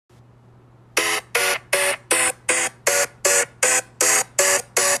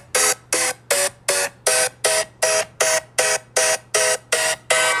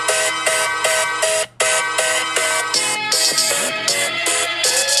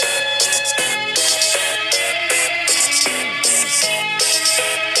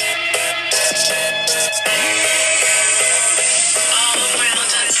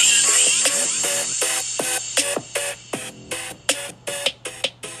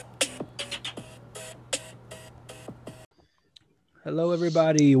Hello,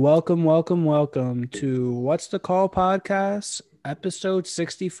 everybody. Welcome to What's the Call podcast, episode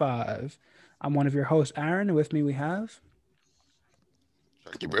 65. I'm one of your hosts, Aaron. With me, we have.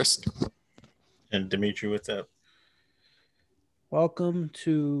 Sharky Brisk. And Dimitri, what's up? Welcome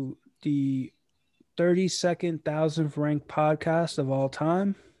to the 32nd thousandth ranked podcast of all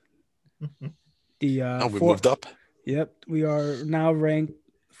time. The We moved up. Yep, we are now ranked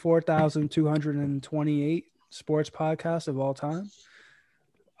 4,228 sports podcast of all time.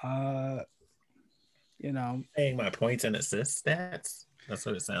 Saying my points and assist stats. That's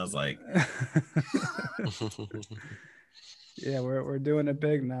what it sounds like. Yeah, we're doing it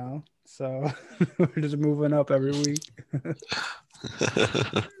big now. So we're just moving up every week.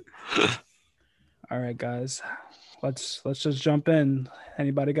 All right, guys. Let's just jump in.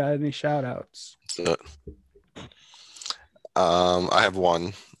 Anybody got any shout outs? I have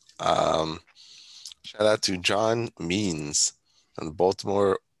one. Shout out to John Means and the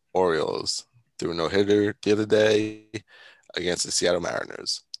Baltimore Orioles. Threw a no-hitter the other day against the Seattle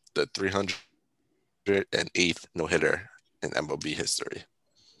Mariners. The 308th no-hitter in MLB history.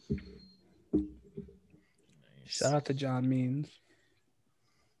 Shout out to John Means.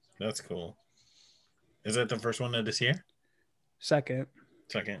 That's cool. Is that the first one of this year? Second.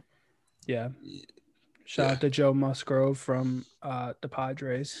 Yeah. Shout out to Joe Musgrove from the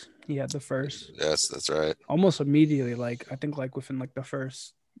Padres. He had the first. Yes, that's right. Almost immediately, I think within the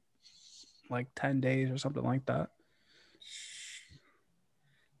first 10 days or something like that.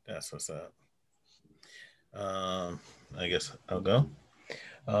 That's what's up. I guess I'll go.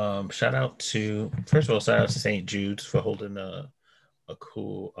 Shout out to St. Jude's for holding a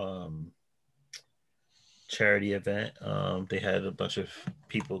cool charity event. They had a bunch of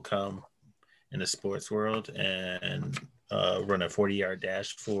people come in the sports world and run a 40-yard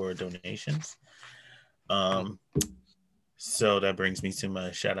dash for donations. So that brings me to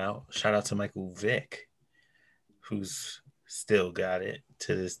my shout out. Shout out to Michael Vick, who's still got it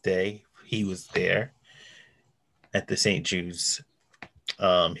to this day. He was there at the St. Jude's.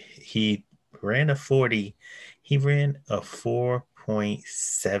 He ran a 40. He ran a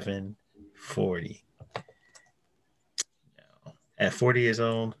 4.740. Now, at 40 years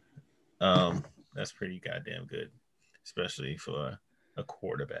old, that's pretty goddamn good, especially for a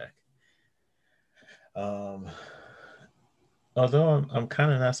quarterback. Although I'm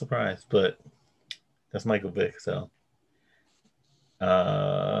kind of not surprised, but that's Michael Vick. So,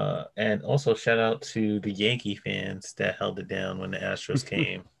 and also shout out to the Yankee fans that held it down when the Astros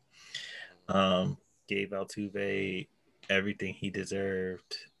came. Gave Altuve everything he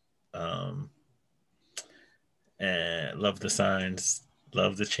deserved. And loved the signs,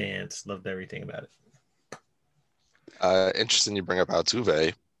 loved the chants, loved everything about it. Interesting you bring up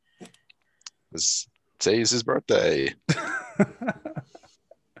Altuve. Today's his birthday.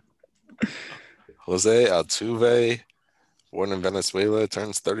 Jose Altuve, born in Venezuela,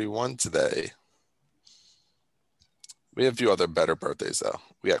 turns 31 today. We have a few other better birthdays, though.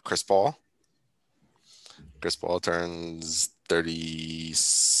 We got Chris Paul. Chris Paul turns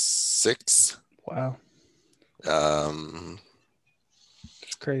 36. Wow.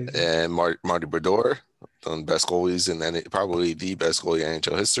 It's crazy. And Marty Brodeur, one of the best goalies probably the best goalie in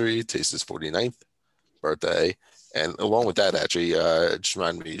NHL history, takes his 49th birthday. And along with that, actually, just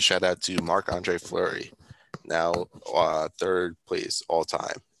reminded me, shout out to Marc-Andre Fleury, now third place all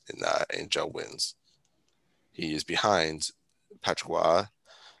time in NHL wins. He is behind Patrick Roy.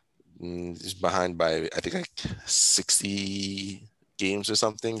 He's behind by, I think, 60 games or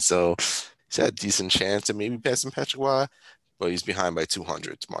something. So he's had a decent chance of maybe passing Patrick Roy, but he's behind by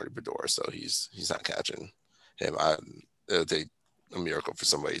 200 to Marty Brodeur. So he's not catching him. It'll take a miracle for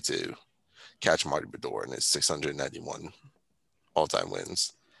somebody to catch Marty Brodeur in his 691 all-time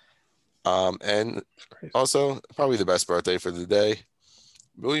wins. And also, probably the best birthday for the day,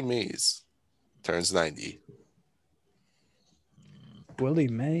 Willie Mays turns 90. Willie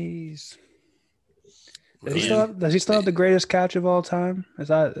Mays. Does he still have the greatest catch of all time? Is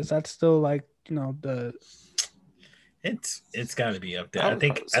that still the? It's got to be up there. I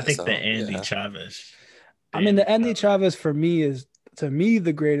think the Andy Chavez. The Andy Chavez for me is, to me,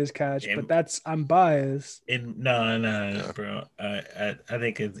 the greatest catch, but I'm biased. No, bro. I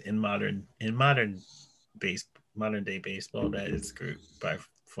think it's in modern day baseball, that is by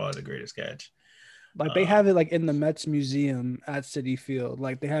far the greatest catch. They have it in the Mets museum at Citi Field.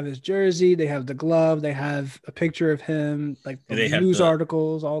 They have his jersey, they have the glove, they have a picture of him, the news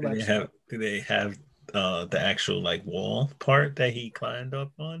articles, all that stuff. Do they have the actual wall part that he climbed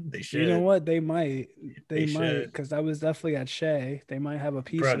up on? They should. You know what? They might, because I was definitely at Shea. They might have a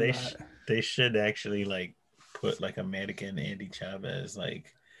piece of that. They should actually put like a mannequin Andy Chavez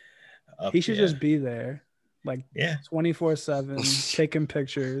like up. He should just be there, like 24/7, taking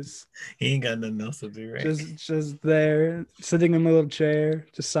pictures. He ain't got nothing else to do, right? Just there, sitting in a little chair,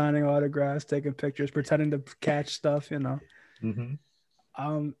 just signing autographs, taking pictures, pretending to catch stuff, you know. Mm-hmm.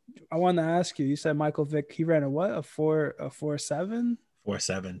 I wanted to ask you. You said Michael Vick. He ran a what? A 4.7?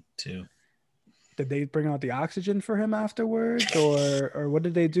 4.7 too. Did they bring out the oxygen for him afterwards, or what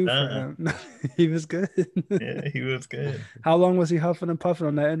did they do for him? He was good. Yeah, he was good. How long was he huffing and puffing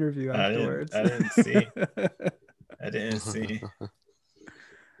on that interview afterwards? I didn't see. I didn't see.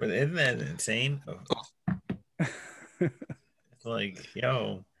 But isn't that insane? It's like,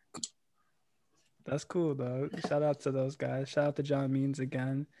 yo. That's cool though. Shout out to those guys. Shout out to John Means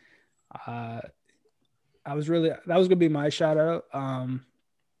again. That was gonna be my shout out.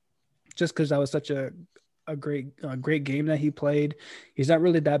 Just because that was such a great game that he played. He's not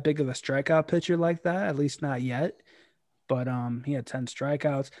really that big of a strikeout pitcher like that, at least not yet. But he had 10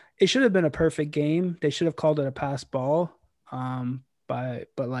 strikeouts. It should have been a perfect game. They should have called it a pass ball. But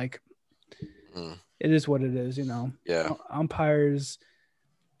like it is what it is, you know. Yeah. Umpires,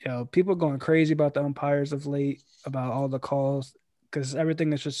 you know, people are going crazy about the umpires of late, about all the calls, because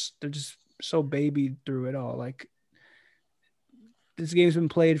everything is they're just so babied through it all. Like, this game's been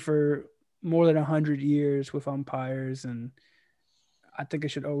played for more than 100 years with umpires, and I think it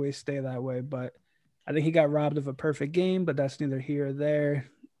should always stay that way. But I think he got robbed of a perfect game, but that's neither here or there.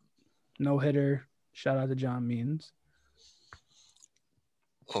 No hitter. Shout out to John Means.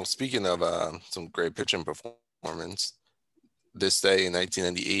 Well, speaking of some great pitching performance, this day in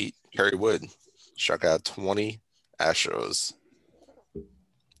 1998, Kerry Wood struck out 20 Astros.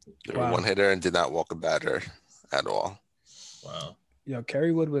 They were one hitter and did not walk a batter at all. Wow. Yo,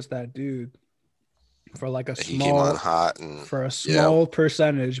 Kerry Wood was that dude for like he came on hot and for a small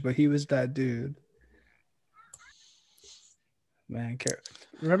percentage, but he was that dude. Man,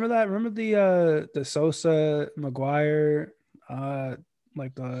 remember that? Remember the Sosa McGuire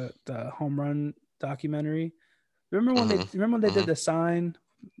like the home run documentary? Remember when they did the sign?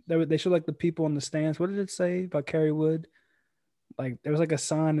 They showed like the people in the stands. What did it say about Kerry Wood? Like there was like a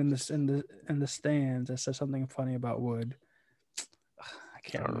sign in the stands that said something funny about Wood. I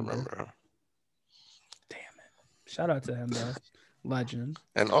can't remember. Damn it! Shout out to him though, legend.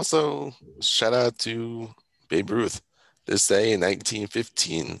 And also shout out to Babe Ruth. This day in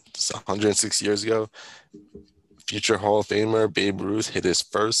 1915, it's 106 years ago, future Hall of Famer Babe Ruth hit his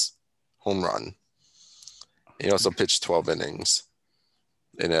first home run. He also pitched 12 innings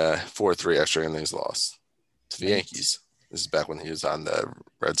in a 4-3 extra innings loss to the Yankees. This is back when he was on the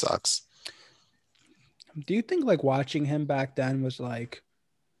Red Sox. Do you think like watching him back then was like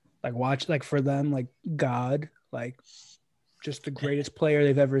for them, like God, like just the greatest player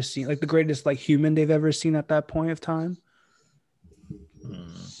they've ever seen, like the greatest like human they've ever seen at that point of time?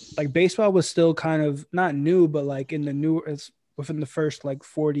 Like baseball was still kind of not new, but like in the new, it's within the first like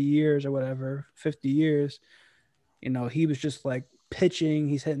 40 years or whatever, 50 years, you know, he was just like pitching,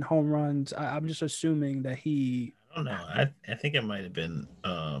 he's hitting home runs. I'm just assuming that I don't know. I think it might have been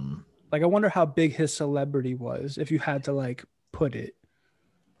like I wonder how big his celebrity was if you had to like put it.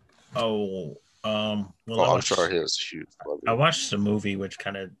 Well, I'm sure he was huge. I watched a movie which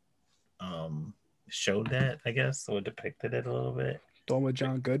kind of showed that, I guess, or depicted it a little bit. The one with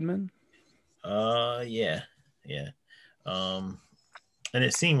John Goodman? Yeah. And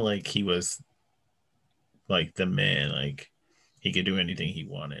it seemed like he was like the man, like he could do anything he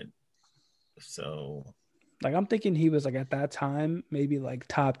wanted. So like I'm thinking he was like at that time maybe like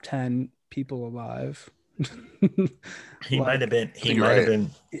top 10 people alive. He might have been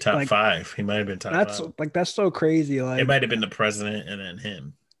top like, 5. He might have been top 5. Like that's so crazy. Like it might have been the president and then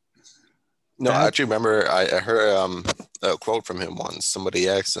him. No, I actually remember I heard a quote from him once. Somebody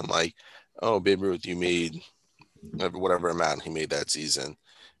asked him like, "Oh, Babe Ruth, you made whatever amount he made that season,"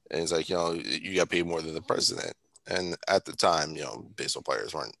 and he's like, "You know, you got paid more than the president." And at the time, you know, baseball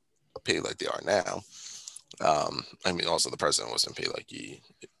players weren't paid like they are now. I mean, also the president wasn't paid like he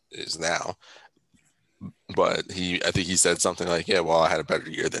is now. But I think he said something like, "Yeah, well, I had a better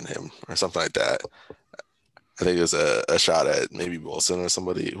year than him," or something like that. I think it was a shot at maybe Wilson or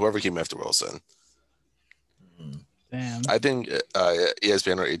somebody, whoever came after Wilson. Damn. I think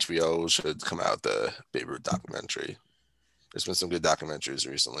ESPN or HBO should come out with the Babe Ruth documentary. There's been some good documentaries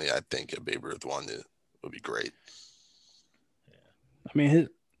recently. I think a Babe Ruth one would be great. I mean,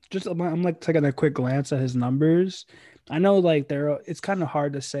 I'm like taking a quick glance at his numbers. I know like it's kind of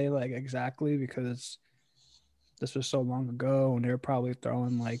hard to say like exactly because this was so long ago and they were probably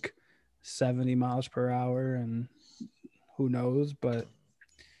throwing like 70 miles per hour and who knows, but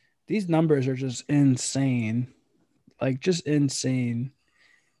These numbers are just insane. Like, just insane.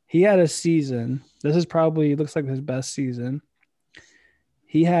 He had a season. This is probably looks like his best season.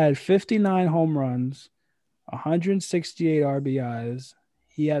 He had 59 home runs, 168 RBIs.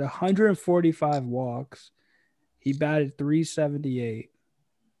 He had 145 walks. He batted 378.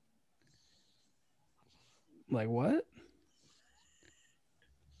 Like, what?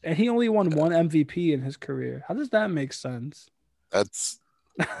 And he only won one MVP in his career. How does that make sense?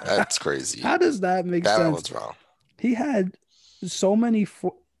 That's crazy. How does that make sense? That one's wrong. He had so many.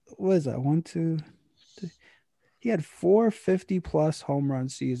 What is that? 1, 2, 3. He had 450+ home run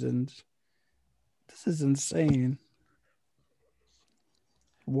seasons. This is insane.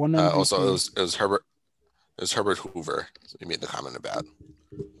 One MVP. Also, it was Herbert. It was Herbert Hoover. So he made the comment about.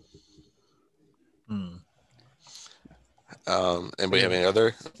 Anybody have any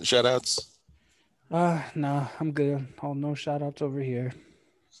other shout outs? No, I'm good. Oh, no shout outs over here.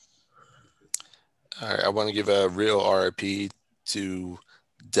 All right, I want to give a real RIP to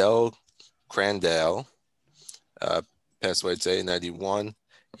Del Crandall. Passed away today, 91.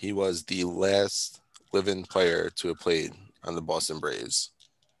 He was the last living player to have played on the Boston Braves.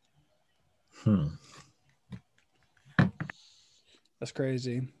 That's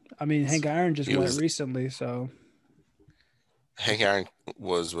crazy. I mean, Hank Aaron just went recently, so. Hank Aaron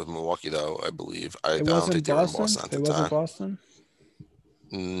was with Milwaukee, though, I believe. I don't think they were in Boston at the time. It wasn't Boston?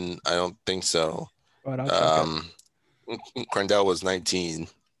 I don't think so. Right, I'll check Crandall was 19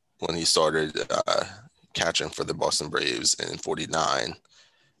 when he started catching for the Boston Braves in 49.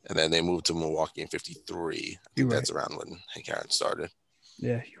 And then they moved to Milwaukee in 53. I think that's around when Hank Aaron started.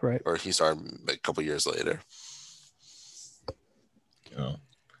 Yeah, you're right. Or he started a couple years later. Oh.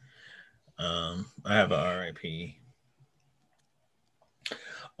 I have a RIP.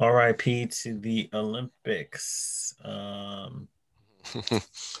 RIP to the Olympics.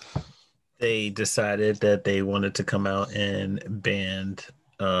 They decided that they wanted to come out and ban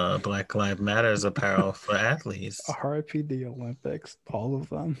Black Lives Matters apparel for athletes. RIP the Olympics, all of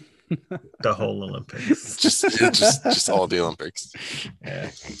them. The whole Olympics. just all the Olympics.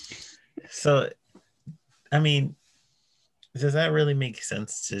 Yeah. So, I mean, does that really make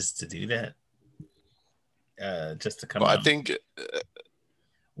sense just to do that? Just to come out? I think.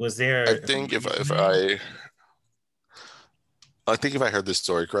 Was there? I think if I heard this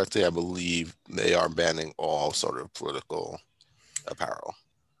story correctly, I believe they are banning all sort of political apparel.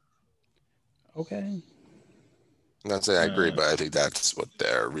 Okay. I'm not saying I agree, but I think that's what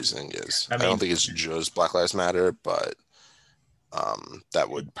their reasoning is. I don't think it's just Black Lives Matter, but that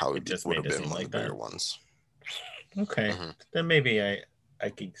would probably would have been one of the bigger ones. Okay, then maybe I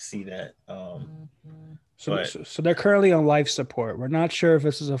could see that. So they're currently on life support. We're not sure if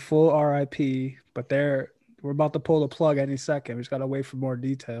this is a full RIP, but we're about to pull the plug any second. We just gotta wait for more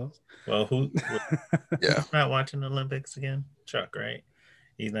details. Well, who's not watching the Olympics again? Chuck, right?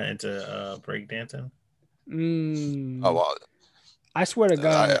 He's not into breakdancing. Oh well, I swear to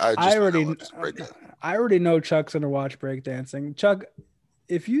God, I already know Chuck's gonna watch breakdancing. Chuck,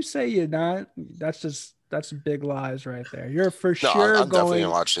 if you say you're not, that's big lies right there. You're for sure I'm definitely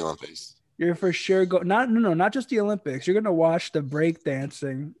gonna watch the Olympics. You're for sure not just the Olympics. You're gonna watch the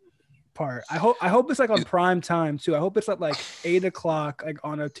breakdancing part. I hope it's like on prime time too. I hope it's at like 8:00 like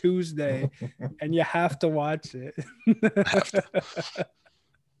on a Tuesday, and you have to watch it.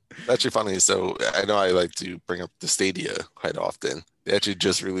 Actually funny. So I know I like to bring up the Stadia quite often. They actually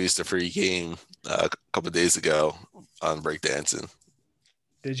just released a free game a couple of days ago on breakdancing.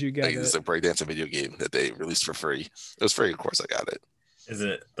 Did you get it? It's a breakdancing video game that they released for free. It was free, of course. I got it. Is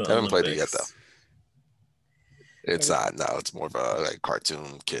it? I haven't played it yet though. It's not. No, it's more of a like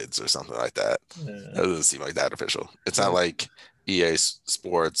cartoon kids or something like that. Yeah. It doesn't seem like that official. It's not like EA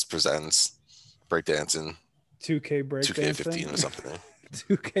Sports presents breakdancing. 2K breakdancing. 2K15 or something.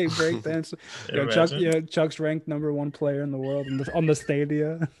 2K breakdancing. Chuck's ranked number 1 player in the world on the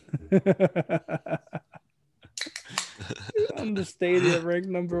Stadia. On the Stadia, ranked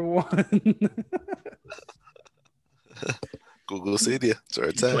number 1. Google Stadia.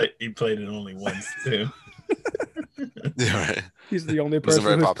 He played it only once too. Yeah, right. He's the only person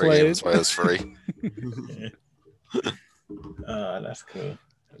who's played. That's why it's free. That's cool.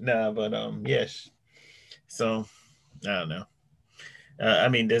 Nah, but yes. So I don't know. I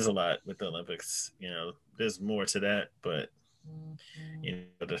mean, there's a lot with the Olympics. You know, there's more to that, but you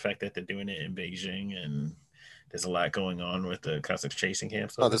know, the fact that they're doing it in Beijing and there's a lot going on with the Cossack chasing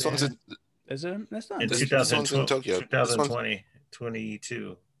camps. Oh, this one's in. Is it? That's not in 2020, 2020,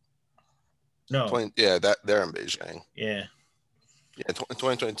 22. No. 20, yeah, they're in Beijing. Yeah. Yeah,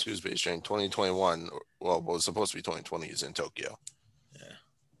 2022 is Beijing. 2021, well, what was supposed to be 2020 is in Tokyo. Yeah.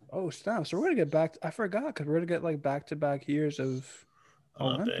 Oh, snap. So we're going to get back. I forgot because we're going to get like back-to-back years of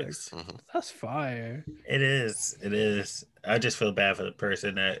Olympics. Olympics. That's fire. It is. It is. I just feel bad for the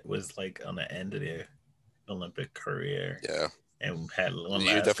person that was like on the end of their Olympic career Yeah, and had one you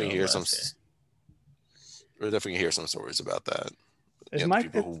last definitely go hear some. last year. We'll definitely hear some stories about that. Is The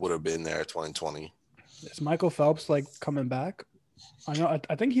people who would have been there 2020. Is Michael Phelps like coming back? I know.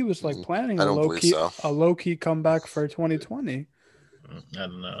 I think he was like planning I a don't low believe key so. a low key comeback for 2020. I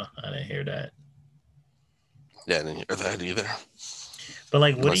don't know. I didn't hear that. Yeah, I didn't hear that either. But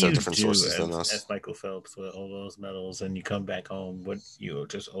like, what do you different do sources than us. as Michael Phelps with all those medals, and you come back home? What, you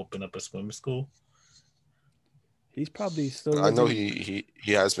just open up a swim school? He's probably still I know living.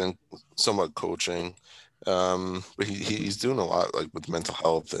 he has been somewhat coaching, but he's doing a lot like with mental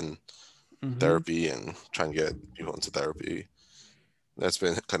health and therapy and trying to get people into therapy. That's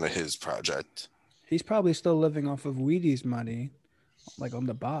been kind of his project. He's probably still living off of Wheaties money, like on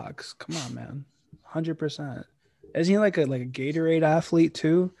the box. Come on, man, 100%. Isn't he like a Gatorade athlete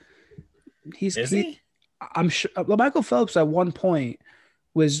too? Is he? I'm sure. Well, Michael Phelps at one point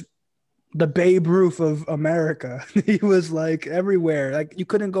was the Babe Ruth of America. He was like everywhere. Like you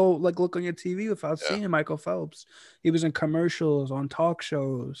couldn't go like look on your TV without seeing Michael Phelps. He was in commercials, on talk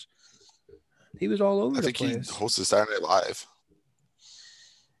shows. He was all over the place. He hosted Saturday Night Live.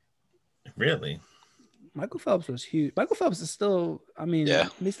 Really? Michael Phelps was huge. Michael Phelps is still, I mean,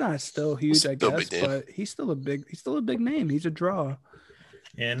 he's not still huge, I guess, but he's still a big name. He's a draw.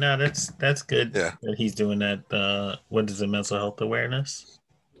 Yeah, no, that's good. Yeah, that he's doing that. What is it, mental health awareness?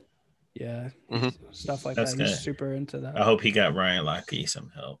 Yeah, stuff like that's that. Good. He's super into that. I hope he got Ryan Lochte some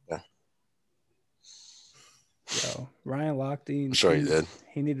help. Yeah. Yo, Ryan Lochte. I'm sure he did.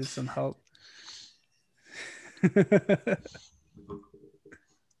 He needed some help.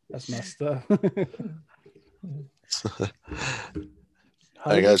 That's messed up.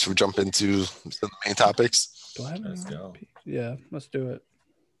 All right, guys, should we jump into the main topics? Let's go. Yeah, let's do it.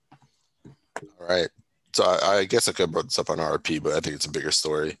 All right. So I guess I could have brought this up on RP, but I think it's a bigger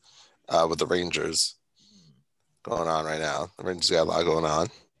story with the Rangers going on right now. The Rangers got a lot going on.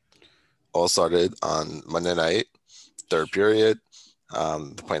 All started on Monday night, third period. They're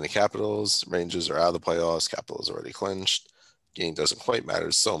playing the Capitals. Rangers are out of the playoffs. Capitals already clinched. Game doesn't quite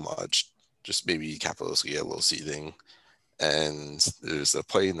matter so much. Just maybe Capitals get a little seeding. And there's a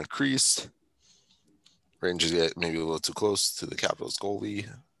play in the crease. Rangers get maybe a little too close to the Capitals goalie.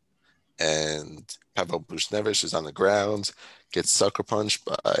 And Pavel Buchnevich is on the ground, gets sucker punched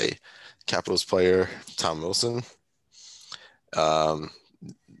by Capitals player Tom Wilson. Not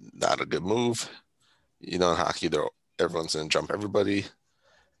a good move. You know, in hockey, everyone's going to jump everybody.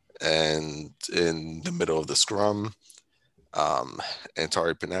 And in the middle of the scrum,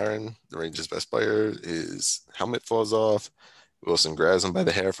 Antari Panarin, the Rangers' best player, his helmet falls off. Wilson grabs him by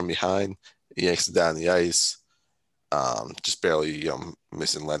the hair from behind. He yanks it down the ice, just barely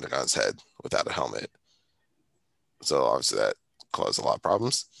missing landing on his head without a helmet. So obviously that caused a lot of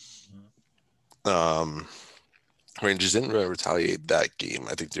problems. Rangers didn't really retaliate that game.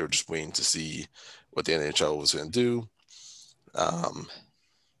 I think they were just waiting to see what the NHL was going to do.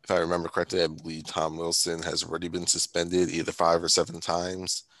 If I remember correctly, I believe Tom Wilson has already been suspended either 5 or 7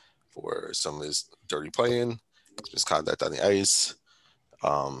 times for some of his dirty playing, misconduct on the ice.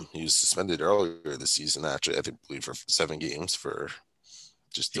 He was suspended earlier this season, actually, I believe for 7 games for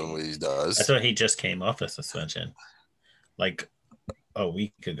just doing what he does. I thought he just came off a suspension like a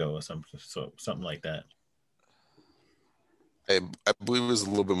week ago or something like that. I believe it was a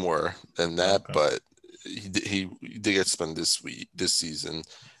little bit more than that, but he did get suspended this season.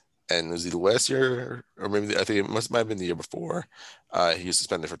 And it was either last year or maybe I think might have been the year before. He was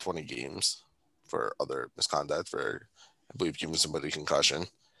suspended for 20 games for other misconduct for, I believe, giving somebody a concussion.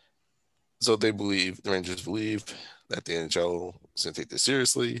 So the Rangers believe that the NHL is going to take this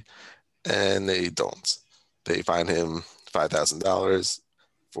seriously, and they don't. They fine him $5,000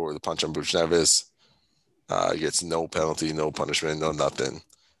 for the punch on Buchnevich. Gets no penalty, no punishment, no nothing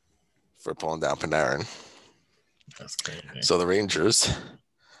for pulling down Panarin. That's crazy. So the Rangers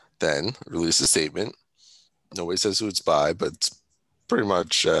then released a statement. Nobody says who it's by, but it's pretty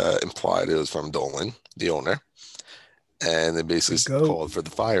much implied it was from Dolan, the owner. And it basically called for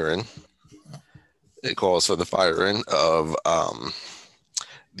the firing. It calls for the firing of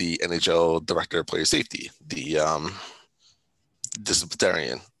the NHL director of player safety, the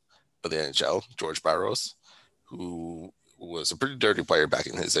disciplinarian of the NHL, George Barros, who was a pretty dirty player back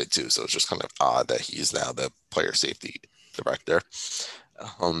in his day too. So it's just kind of odd that he's now the player safety director.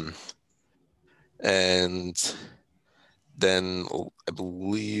 And then I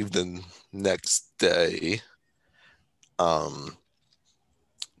believe the next day,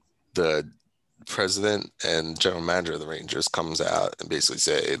 the president and general manager of the Rangers comes out and basically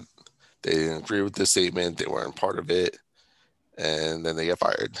say they didn't agree with the statement, they weren't part of it, and then they get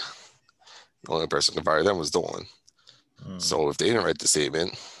fired. The only person who can fire them was Dolan. So if they didn't write the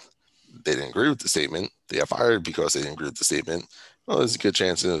statement, they didn't agree with the statement, they got fired because they didn't agree with the statement. Well, there's a good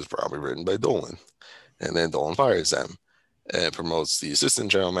chance it was probably written by Dolan. And then Dolan fires them and promotes the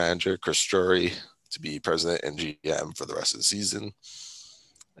assistant general manager, Chris Drury, to be president and GM for the rest of the season.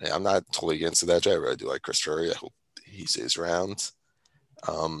 And I'm not totally against that. I really do like Chris Drury. I hope he stays around.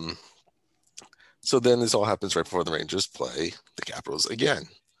 So then this all happens right before the Rangers play the Capitals again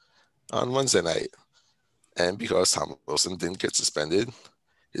on Wednesday night. And because Tom Wilson didn't get suspended,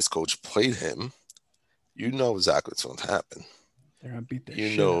 his coach played him. You know exactly what's going to happen. They're going to beat the You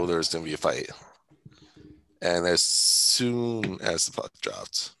shit know out. there's going to be a fight. And as soon as the puck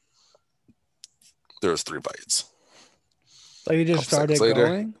dropped, there was 3 fights. Like you just started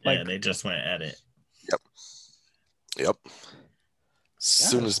going? Yeah, they just went at it. Yep. As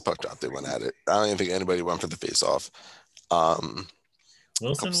soon as the puck dropped, they went at it. I don't even think anybody went for the face-off.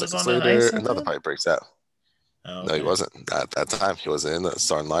 Wilson was on the ice. Another fight breaks out. Oh, okay. No, he wasn't. At that time, he wasn't in the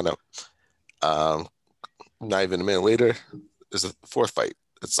starting lineup. Not even a minute later, there's a 4th fight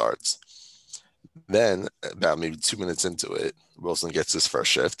that starts. Then, about maybe 2 minutes into it, Wilson gets his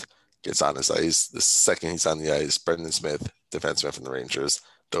first shift, gets on his ice. The second he's on the ice, Brendan Smith, defenseman from the Rangers,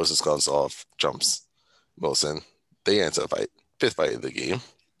 throws his gloves off, jumps Wilson. They get into a fight. 5th fight of the game.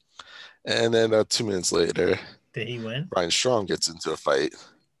 And then about 2 minutes later, did he win? Brian Strong gets into a fight.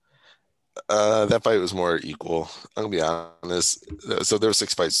 That fight was more equal. I'm going to be honest. So there were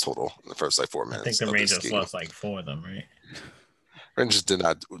 6 fights total in the first 4 minutes. I think the Rangers lost 4 of them, right? Rangers did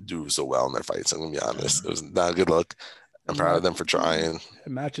not do so well in their fights. I'm going to be honest. It was not a good look. I'm proud of them for trying.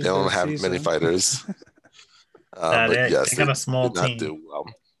 They don't have many fighters. But yes, they got a small team. Not do well.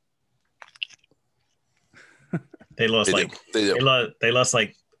 They lost they lost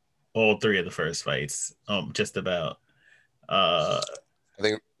all 3 of the first fights. Just about. I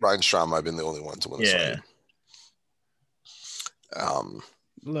think Ryan Strong might have been the only one to win this fight.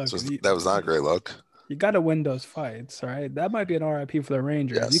 Look, so that was not a great look. You got to win those fights, right? That might be an RIP for the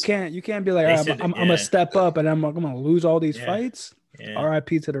Rangers. Yes. You can't be like, I'm gonna step up and I'm gonna lose all these fights. Yeah.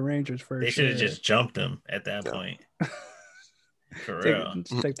 RIP to the Rangers for They should have just jumped them at that point. For real.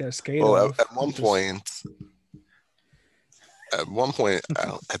 Take their skate off. At one point, I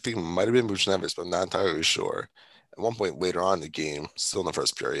think it might have been Buchnevich, but I'm not entirely sure. At one point later on in the game, still in the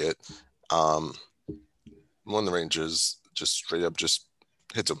first period, one of the Rangers just straight up just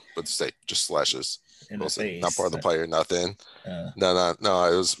hits him with the stick, just slashes. Wilson, not part of the player, nothing. No.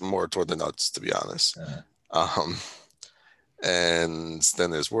 It was more toward the nuts, to be honest. And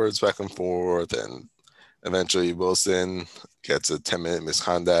then there's words back and forth, and eventually Wilson gets a 10-minute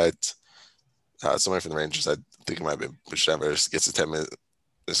misconduct. Somebody from the Rangers, I think it might have been Buchnevich, gets a 10-minute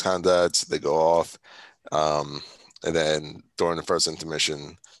misconduct. They go off. And then during the first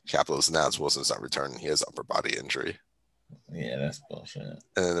intermission, Capitals announced Wilson's not returning. He has upper body injury. Yeah, that's bullshit.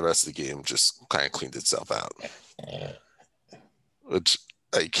 And then the rest of the game just kind of cleaned itself out. Which,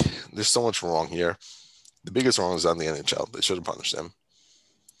 there's so much wrong here. The biggest wrong is on the NHL. They should have punished him.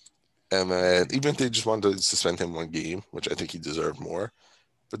 And then even if they just wanted to suspend him 1 game, which I think he deserved more,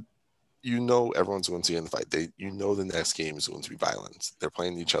 but everyone's going to get in the fight. The next game is going to be violent. They're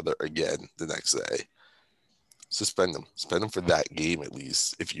playing each other again the next day. Suspend them. Suspend them for that game at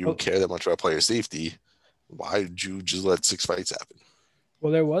least. If you care that much about player safety, why did you just let 6 fights happen?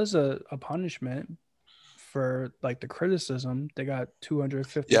 Well, there was a punishment for the criticism. They got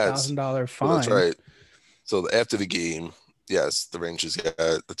 $250,000 fine. Well, that's right. So after the game, yes, the Rangers got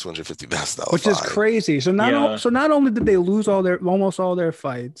the $250,000 which is crazy. So not only did they lose almost all their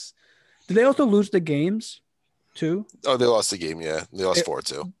fights, did they also lose the games too? Oh, they lost the game. Yeah, they lost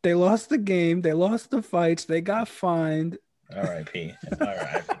 4-2. They lost the game. They lost the fights. They got fined. R.I.P.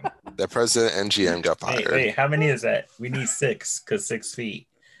 The president and GM got fired. Wait, how many is that? We need 6 because 6 feet.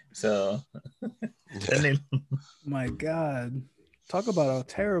 So, my God, talk about a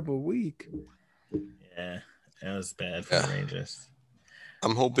terrible week. Yeah, that was bad for the Rangers.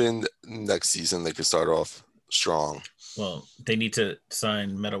 I'm hoping next season they could start off strong. Well, they need to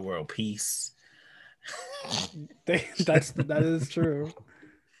sign Meta World Peace. That is true.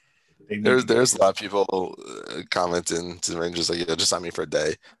 There's a lot of people commenting to the Rangers just sign me for a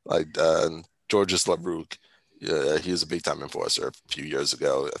day. Georges Laraque, he was a big time enforcer a few years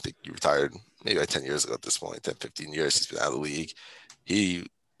ago. I think he retired maybe 10 years ago at this point. 10, 15 years he's been out of the league. He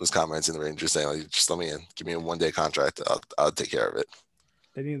was commenting to the Rangers saying, just let me in, give me a 1-day contract. I'll take care of it.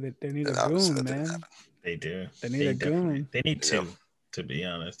 They need a goon, man. They do. They need a goon. They need 2. To be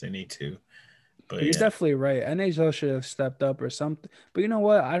honest, they need to. But you're definitely right. NHL should have stepped up or something. But you know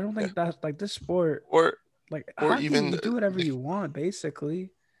what? I don't think that's like this sport. Or hockey, even you do whatever you want, basically.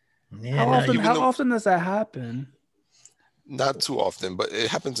 Yeah, how often does that happen? Not too often, but it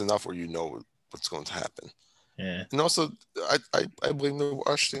happens enough where you know what's going to happen. Yeah. And also, I blame the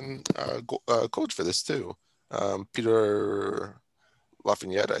Washington coach for this too. Peter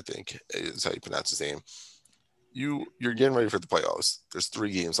Lafayette, I think is how you pronounce his name. You're getting ready for the playoffs. There's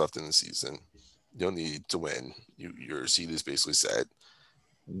 3 games left in the season. You don't need to win. Your seed is basically set.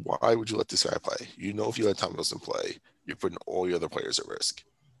 Why would you let this guy play? You know, if you let Tom Wilson play, you're putting all your other players at risk.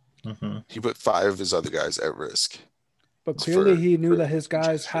 Mm-hmm. He put 5 of his other guys at risk. But clearly, he knew that his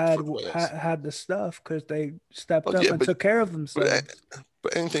guys had the stuff because they stepped up and took care of themselves.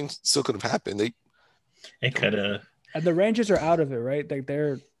 But anything still could have happened. It could have. And the Rangers are out of it, right? Like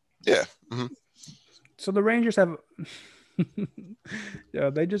they're. Yeah. Mm-hmm. So the Rangers have. Yeah,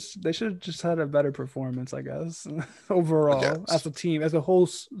 they should have just had a better performance, I guess. Overall, as a team, as a whole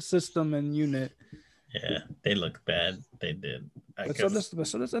system and unit. Yeah, they look bad. They did. So does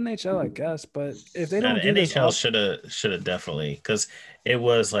NHL, I guess. But if they don't, NHL should have definitely, because it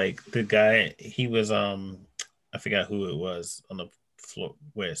was like the guy. He was I forgot who it was on the floor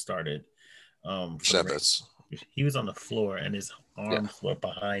where it started. Shevitz. He was on the floor and his arms were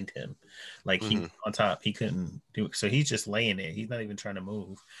behind him, like he on top. He couldn't do it, so he's just laying there. He's not even trying to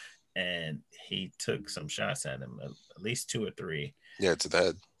move, and he took some shots at him, at least 2 or 3. Yeah, to the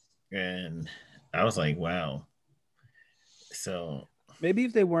head. And I was like, wow. So maybe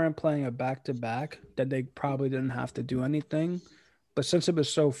if they weren't playing a back-to-back, then they probably didn't have to do anything. But since it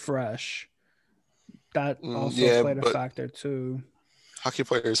was so fresh, that also played a factor too. Hockey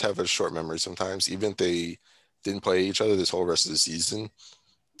players have a short memory sometimes. Even if they didn't play each other this whole rest of the season,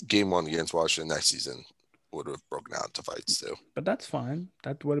 game 1 against Washington next season would have broken out into fights too. But that's fine.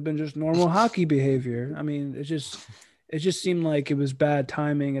 That would have been just normal hockey behavior. I mean, it just seemed like it was bad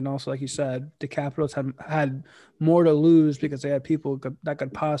timing, and also, like you said, the Capitals had more to lose because they had people that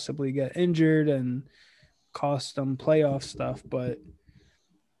could possibly get injured and cost them playoff stuff. But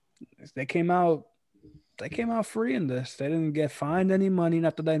they came out free in this. They didn't get fined any money,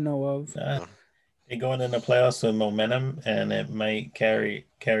 not that I know of. They're going in the playoffs with momentum, and it might carry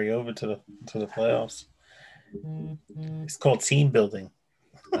over to the playoffs. It's called team building.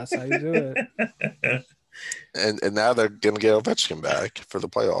 That's how you do it. And now they're gonna get Ovechkin back for the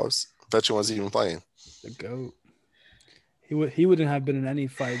playoffs. Ovechkin wasn't even playing. The GOAT. He wouldn't have been in any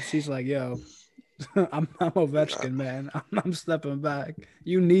fights. He's like, yo, I'm Ovechkin, man. I'm stepping back.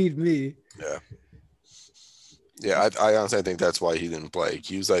 You need me. Yeah. I honestly think that's why he didn't play.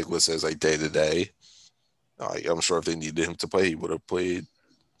 He was like listed as like day to day. I'm sure if they needed him to play, he would have played.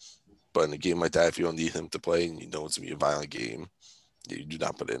 But in a game like that, if you don't need him to play and you know it's gonna be a violent game, you do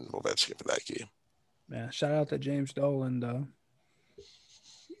not put in Ovechkin for that game. Yeah, shout out to James Dolan though.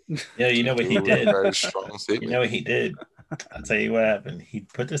 Yeah, you know what he did. Very strong statement. You know what he did. I'll tell you what happened. He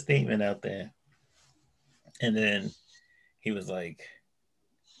put the statement out there, and then he was like,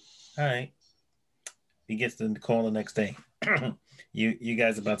 "All right." He gets the call the next day. You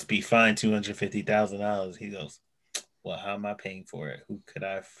guys about to be fined $250,000. He goes, well, how am I paying for it? Who could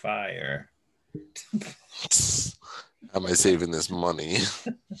I fire? How am I saving this money?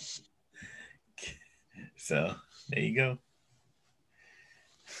 So there you go.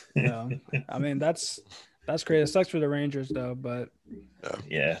 Yeah, I mean that's great. It sucks for the Rangers though, but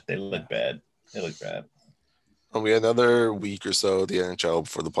yeah, they look bad. They look bad. Well, we had another week or so the NHL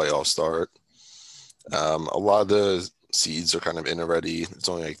before the playoffs start. A lot of the seeds are kind of in already. It's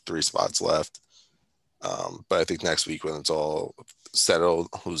only like 3 spots left. But I think next week when it's all settled,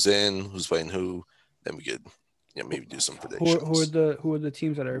 who's in, who's playing who, then we could maybe do some predictions. Who are the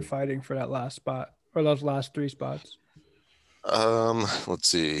teams that are fighting for that last spot or those last 3 spots? Let's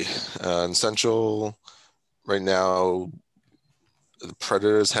see. In Central right now, the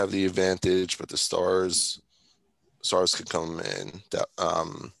Predators have the advantage, but the Stars could come in.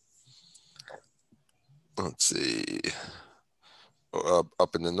 Let's see.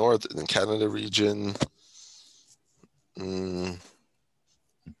 Up in the north, in the Canada region,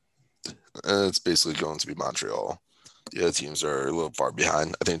 it's basically going to be Montreal. The other teams are a little far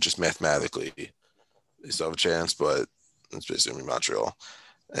behind. I think just mathematically they still have a chance, but it's basically going to be Montreal.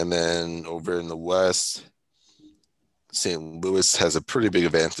 And then over in the west, St. Louis has a pretty big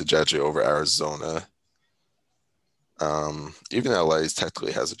advantage actually over Arizona. Even LA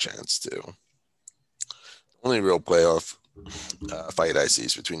technically has a chance too. Only real playoff fight I see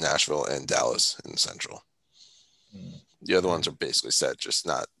is between Nashville and Dallas in the Central. The other ones are basically set, just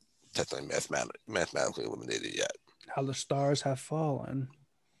not technically mathematically eliminated yet. how the stars have fallen.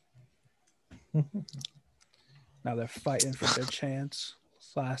 Now they're fighting for their chance.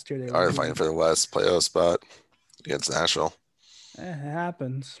 Last year they were fighting for the last playoff spot against Nashville. It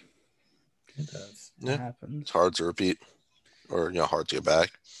happens. It does. It happens. It's hard to repeat, or hard to get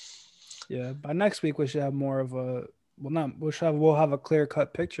back. Yeah, by next week we should have more of a we'll have a clear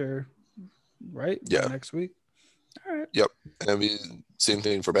cut picture, right? Yeah, by next week. All right. Yep, and it'll be same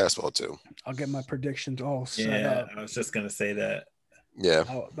thing for basketball too. I'll get my predictions all set up. I was just gonna say that. Yeah,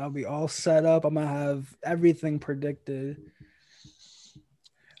 that'll be all set up. I'm gonna have everything predicted.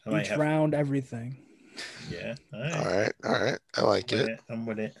 Each round, everything. Yeah. All right. I like it. I'm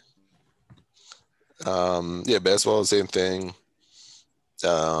with it. Yeah, basketball, same thing.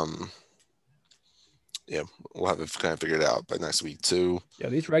 Yeah, we'll have it kind of figured out by next week too. Yeah,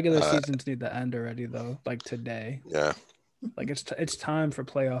 these regular seasons need to end already though. Like today. Yeah. Like it's time for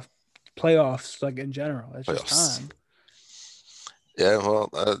playoffs. Like in general, it's just time. Yeah, well,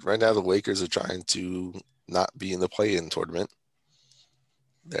 right now the Lakers are trying to not be in the play-in tournament.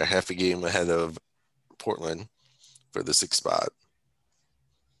 They're half a game ahead of Portland for the 6th spot.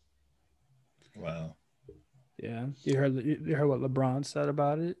 Wow. Yeah, you heard what LeBron said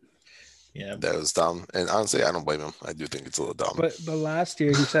about it. Yeah, that was dumb, and honestly, I don't blame him. I do think it's a little dumb. But last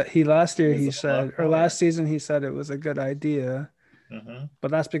year last season he said it was a good idea. Uh-huh.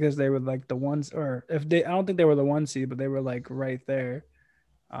 But that's because they were like the ones, or I don't think they were the 1 seed, but they were like right there.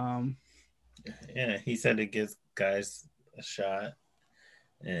 Yeah, he said it gives guys a shot,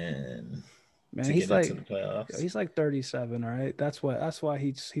 and he's like into the playoffs. He's like 37, right? That's why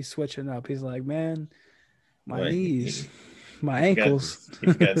he's switching up. He's like, man, my knees, my ankles.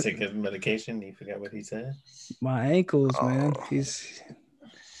 He forgot to take his medication. He forgot what he said. My ankles, man. He's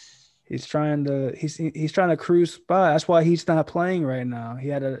trying to cruise by. That's why he's not playing right now.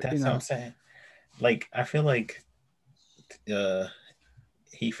 That's what I'm saying. Like, I feel like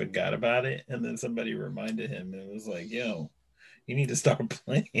he forgot about it, and then somebody reminded him, and it was like, yo, you need to start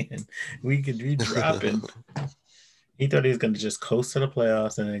playing. We could be dropping. He thought he was going to just coast to the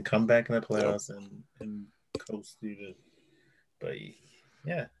playoffs and then come back in the playoffs and coast through the. But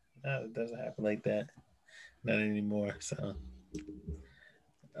yeah, no, it doesn't happen like that. Not anymore. So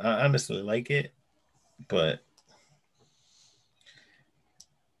I honestly like it, but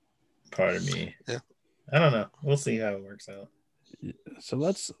part of me, I don't know. We'll see how it works out. So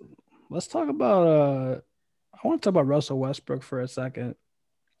let's talk about. I want to talk about Russell Westbrook for a second.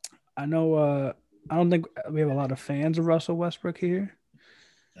 I know. I don't think we have a lot of fans of Russell Westbrook here.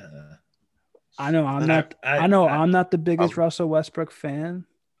 I know I'm not. I'm not the biggest Russell Westbrook fan.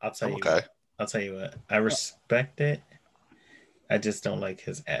 I'll tell you. Okay. I'll tell you what. I respect it. I just don't like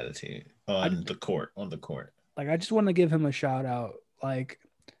his attitude on the court. Like, I just want to give him a shout out. Like,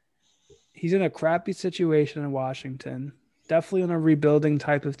 he's in a crappy situation in Washington. Definitely on a rebuilding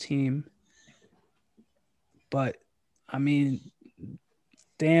type of team. But I mean,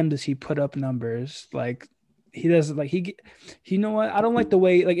 damn, does he put up numbers? Like, he doesn't, like, you know what? I don't like the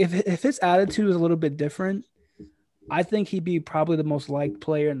way, like, if his attitude was a little bit different, I think he'd be probably the most liked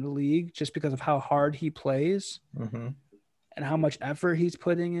player in the league just because of how hard he plays and how much effort he's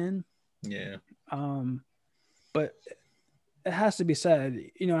putting in. Yeah. But it has to be said,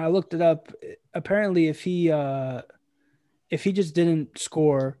 I looked it up. Apparently, if he just didn't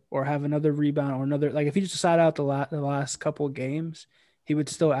score or have another rebound or another, like, if he just sat out the last couple of games, he would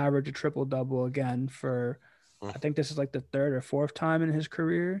still average a triple-double again for, I think this is like the 3rd or 4th time in his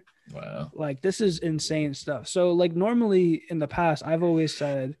career. Wow. Like, this is insane stuff. So, like, normally in the past, I've always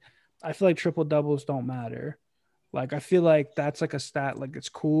said, I feel like triple-doubles don't matter. Like, I feel like that's like a stat, like, it's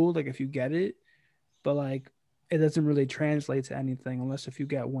cool, like, if you get it, but, like, it doesn't really translate to anything unless if you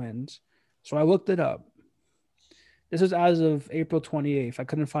get wins. So I looked it up. This is as of April 28th. I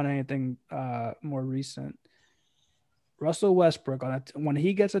couldn't find anything more recent. Russell Westbrook, when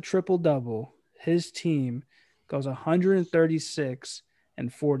he gets a triple-double, his team goes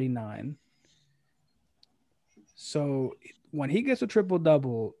 136-49. So when he gets a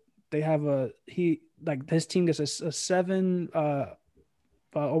triple-double, they have his team gets a 7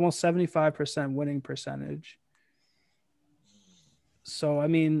 almost 75% winning percentage. So I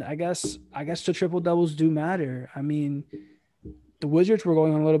mean, I guess the triple-doubles do matter. I mean, the Wizards were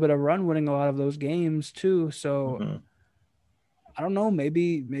going on a little bit of run, winning a lot of those games too. So I don't know.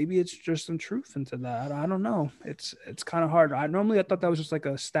 Maybe it's just some truth into that. I don't know. It's kind of hard. I thought that was just like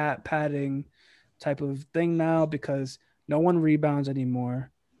a stat padding type of thing now because no one rebounds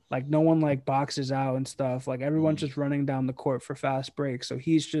anymore. Like, no one like boxes out and stuff. Like, everyone's just running down the court for fast breaks. So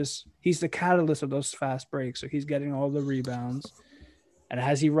he's the catalyst of those fast breaks. So he's getting all the rebounds. And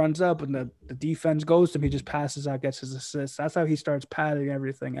as he runs up and the defense goes to him, he just passes out, gets his assist. That's how he starts padding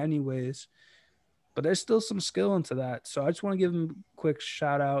everything anyways. But there's still some skill into that. So I just want to give him a quick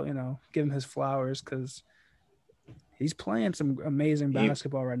shout out, give him his flowers because he's playing some amazing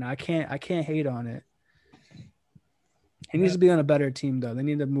basketball right now. I can't hate on it. He needs to be on a better team, though. They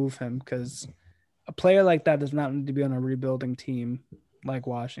need to move him because a player like that does not need to be on a rebuilding team like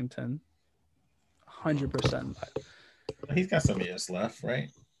Washington. 100%. He's got some years left, right?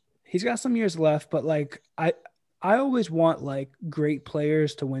 He's got some years left, but like I always want like great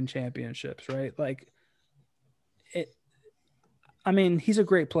players to win championships, right? Like he's a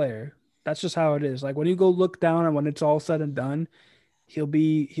great player. That's just how it is. Like when you go look down and when it's all said and done, he'll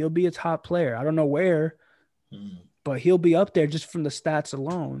be a top player. I don't know where, but he'll be up there just from the stats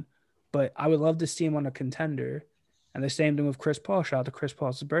alone. But I would love to see him on a contender. And the same thing with Chris Paul. Shout out to Chris Paul.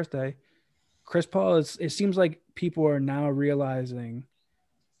 It's his birthday. Chris Paul it seems like people are now realizing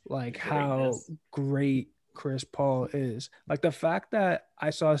like how great Chris Paul is. Like the fact that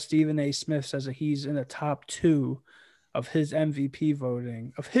I saw Stephen A. Smith says that he's in the top 2 of his MVP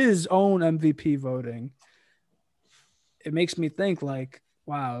voting, of his own MVP voting, it makes me think like,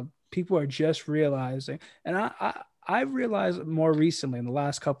 wow, people are just realizing. And I've realized more recently in the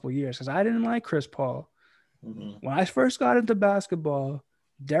last couple of years because I didn't like Chris Paul. When I first got into basketball,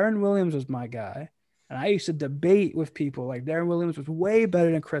 Deron Williams was my guy. And I used to debate with people like Deron Williams was way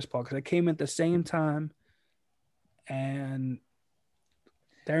better than Chris Paul because it came at the same time. And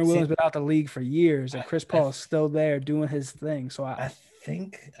Deron Williams been out the league for years, and Chris Paul is still there doing his thing. So I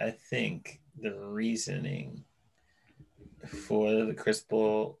think the reasoning for the Chris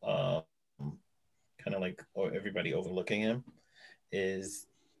Paul kind of like or everybody overlooking him is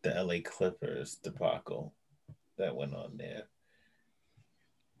the LA Clippers debacle that went on there.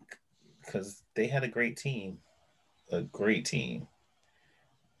 Because they had a great team.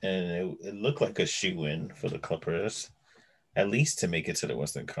 And it looked like a shoe-in for the Clippers, at least to make it to the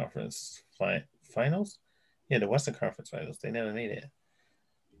Western Conference Finals. Yeah, the Western Conference Finals. They never made it.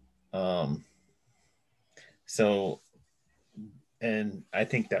 So, and I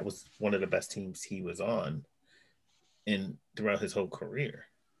think that was one of the best teams he was on throughout his whole career.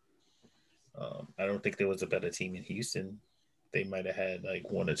 I don't think there was a better team in Houston. They might have had like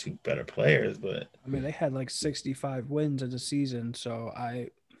 1 or 2 better players, but they had like 65 wins of the season. So I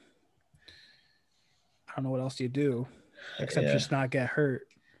don't know what else you do except just not get hurt.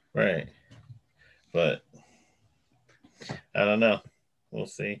 Right. But I don't know. We'll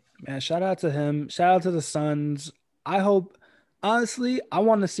see. Man, shout out to him. Shout out to the Suns. I hope, honestly, I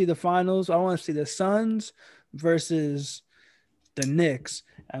want to see the finals. I want to see the Suns versus the Knicks,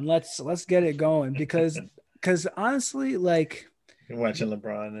 and let's get it going because honestly, like you're watching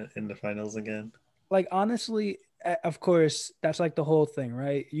LeBron in the finals again. Like honestly, of course, that's like the whole thing,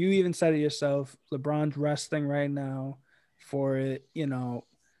 right? You even said it yourself. LeBron's resting right now for it.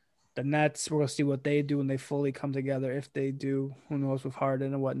 The Nets, we'll see what they do when they fully come together. If they do, who knows with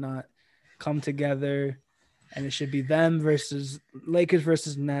Harden and whatnot, come together, and it should be them versus Lakers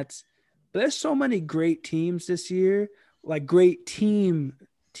versus Nets. But there's so many great teams this year, like great teams.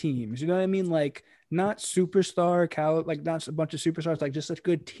 You know what I mean? Like not superstar, like not a bunch of superstars, like just a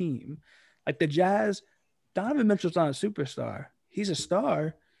good team. Like the Jazz, Donovan Mitchell's not a superstar. He's a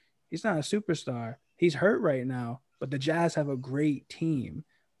star. He's not a superstar. He's hurt right now, but the Jazz have a great team.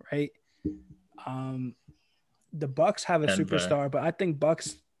 Right. The Bucks have a superstar, but I think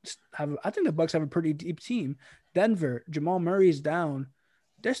the Bucks have a pretty deep team. Denver, Jamal Murray's down.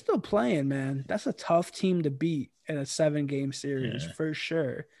 They're still playing, man. That's a tough team to beat in a 7-game series for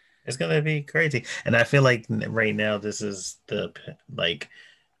sure. It's gonna be crazy, and I feel like right now this is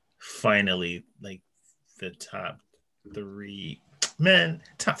finally the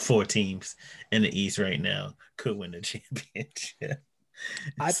top 4 teams in the East right now could win the championship.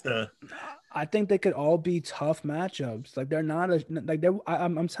 I think they could all be tough matchups. Like they're not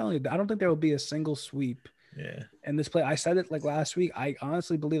I'm telling you, I don't think there will be a single sweep. Yeah. In this play, I said it like last week. I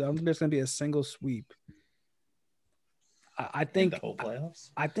honestly believe I don't think there's going to be a single sweep. I think the whole playoffs.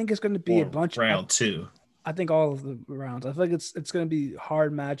 I think it's going to be a bunch round 2. I think all of the rounds. I feel like it's going to be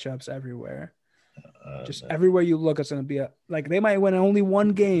hard matchups everywhere. Everywhere you look, it's going to be they might win only 1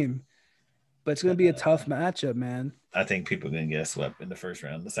 game, but it's going to be a tough matchup, man. I think people are going to get swept in the first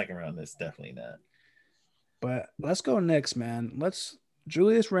round. The second round is definitely not. But let's go Knicks, man. Let's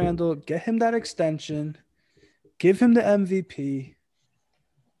Julius Randle, get him that extension, give him the MVP,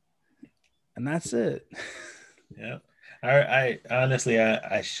 and that's it. Yeah. I honestly,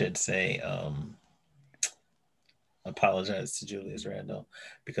 I should say apologize to Julius Randle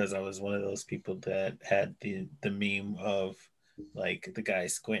because I was one of those people that had the meme of like the guy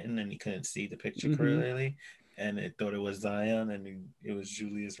squinting and he couldn't see the picture Mhm. clearly, and it thought it was Zion and it was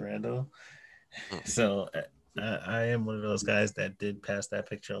Julius Randle. So I am one of those guys that did pass that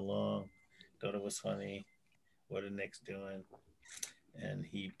picture along, thought it was funny. What are the Knicks doing? And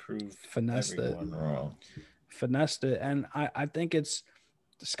he proved Finessed it. everyone wrong. Finessed it. And I think it's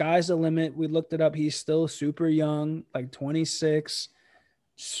the sky's the limit. We looked it up. He's still super young, like 26,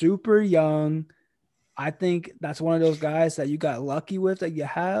 super young. I think that's one of those guys that you got lucky with that you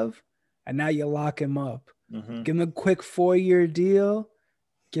have, and now you lock him up. Mm-hmm. Give him a quick 4-year deal.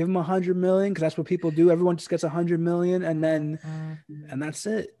 Give him $100 million, because that's what people do. Everyone just gets $100 million, and that's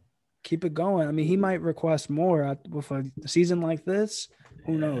it. Keep it going. I mean, he might request more with a season like this.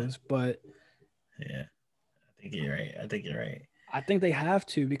 Who knows? But yeah, I think you're right. I think they have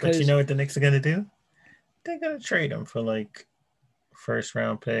to, because but you know what the Knicks are gonna do? They're gonna trade him for like first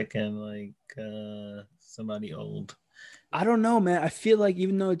round pick and like somebody old. I don't know, man. I feel like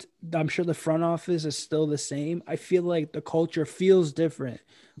even though I'm sure the front office is still the same, I feel like the culture feels different.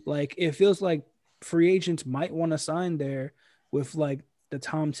 Like it feels like free agents might want to sign there with like the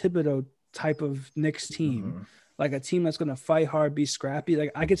Tom Thibodeau type of Knicks team, like a team that's going to fight hard, be scrappy.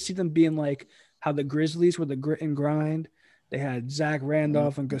 Like I could see them being like how the Grizzlies were, the grit and grind. They had Zach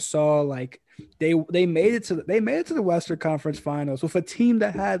Randolph and Gasol. Like they made it to the Western Conference Finals with a team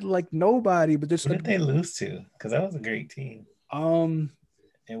that had like nobody, but just who did they lose to? Because that was a great team.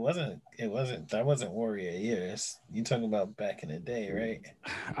 It wasn't Warrior years. You talking about back in the day, right?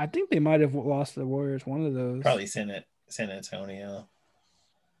 I think they might have lost to the Warriors. One of those. Probably San Antonio.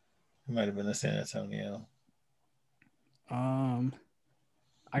 It might have been the San Antonio.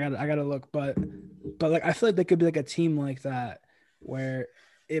 I gotta look, but like I feel like they could be like a team like that where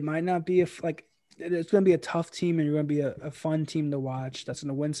it might not be like it's gonna be a tough team and you're gonna be a fun team to watch that's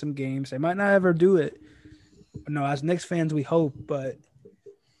gonna win some games. They might not ever do it. No, as Knicks fans, we hope, but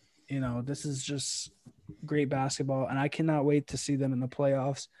this is just great basketball, and I cannot wait to see them in the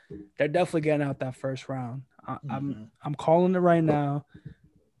playoffs. They're definitely getting out that first round. I'm calling it right now.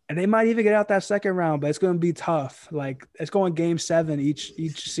 And they might even get out that second round, but it's going to be tough. Like it's going game 7 each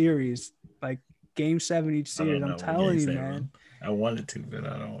series, like game 7 each series. I'm telling you, man. I wanted to, but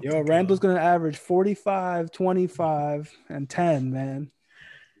I don't. Yo, Randall's going to average 45, 25, and 10, man.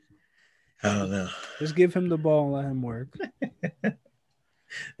 I don't know. Just give him the ball and let him work.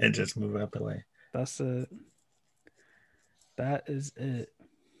 And just move out the way. That's it. That is it.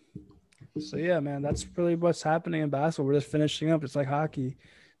 So, yeah, man, that's really what's happening in basketball. We're just finishing up. It's like hockey.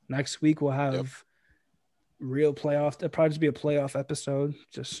 Next week we'll have real playoff. It'll probably just be a playoff episode,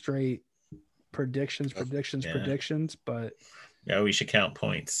 just straight predictions. But yeah, we should count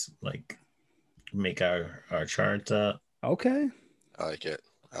points. Like make our charts up. Okay. I like it.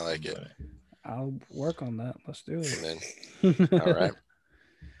 I'll work on that. Let's do it. All right.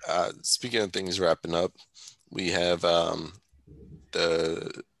 Speaking of things wrapping up, we have the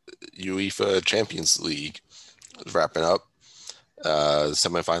UEFA Champions League wrapping up. The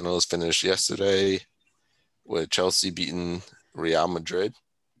semifinals finished yesterday with Chelsea beating Real Madrid.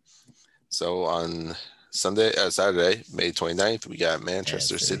 So on Saturday, May 29th, we got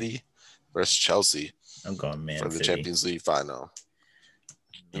Manchester City versus Chelsea. I'm going Man for City. The Champions League final.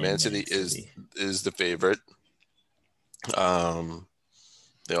 Man City is the favorite.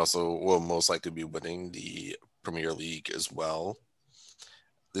 They also will most likely be winning the Premier League as well.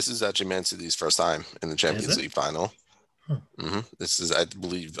 This is actually Man City's first time in the Champions League final. This is, I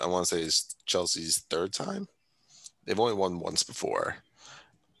want to say, it's Chelsea's third time. They've only won once before.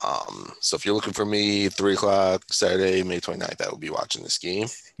 So if you're looking for me, 3:00 Saturday, May 29th, I will be watching this game.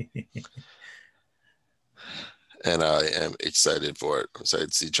 And I am excited for it. I'm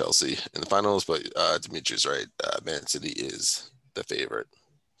excited to see Chelsea in the finals, but Dimitri's right. Man City is the favorite.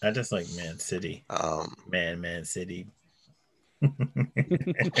 I just like Man City. Man City.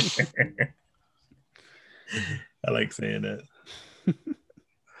 I like saying that.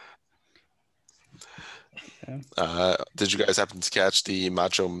 Did you guys happen to catch the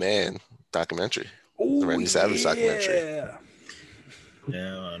Macho Man documentary? The Randy Savage documentary.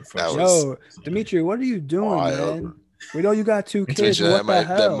 Yeah, Yo, Dimitri, what are you doing, man? We know you got 2 kids. What the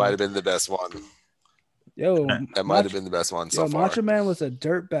hell? That might have been the best one. Yo, that might have been the best one so far. Macho Man was a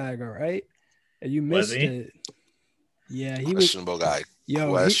dirtbag, all right? And you missed it. Yeah, he questionable was guy.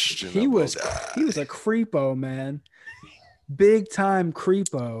 Yo, he was a creepo, man. Big time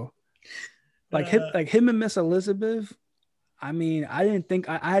creepo. Like him and Miss Elizabeth. I mean, I didn't think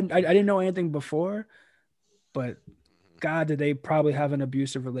I didn't know anything before, but God, did they probably have an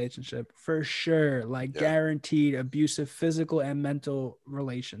abusive relationship for sure? Like guaranteed abusive physical and mental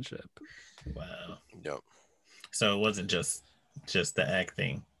relationship. Wow. Yep. So it wasn't just just the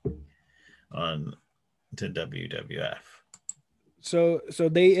acting on to WWF. So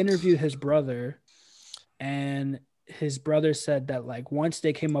they interviewed his brother, and his brother said that like once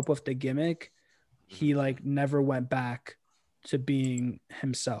they came up with the gimmick, he like never went back to being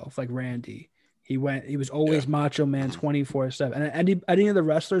himself, like Randy. He was always Macho Man 24/7. And any of the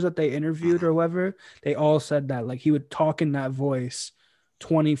wrestlers that they interviewed or whoever, they all said that like he would talk in that voice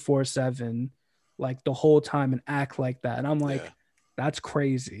 24/7, like the whole time and act like that. And I'm like, that's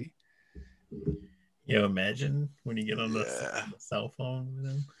crazy. Yo, imagine when you get on the cell phone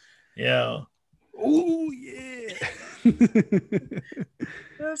with him. Yeah. Oh yeah.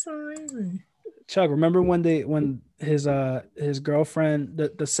 That's amazing. Chuck, remember when his girlfriend,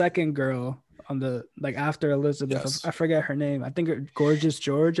 the second girl on the like after Elizabeth, I forget her name. I think Gorgeous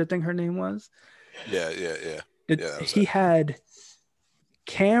George, I think her name was. Yeah. He had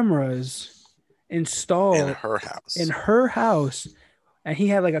cameras installed in her house, and he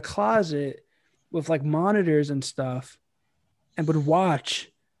had like a closet with like monitors and stuff, and would watch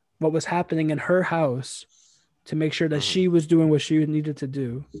what was happening in her house to make sure that she was doing what she needed to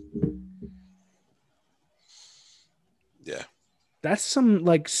do. Yeah. That's some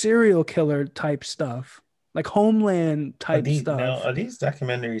like serial killer type stuff, like Homeland type stuff. Now, are these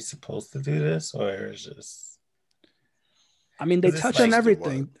documentaries supposed to do this, or is just? I mean, they touch on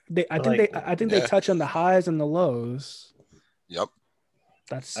everything. I think they touch on the highs and the lows. Yep.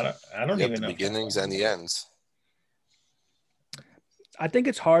 I don't even know the beginnings and the ends. I think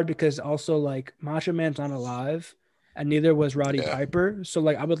it's hard because also like Macho Man's not alive, and neither was Roddy Piper. So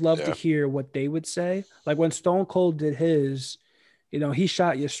like I would love to hear what they would say. Like when Stone Cold did his, you know, he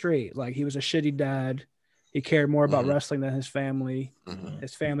shot you straight. Like he was a shitty dad. He cared more about wrestling than his family.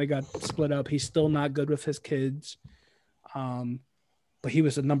 His family got split up. He's still not good with his kids. But he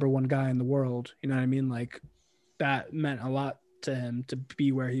was the number one guy in the world. You know what I mean? Like that meant a lot to him to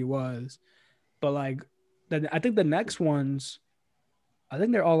be where he was. But like I think the next ones, I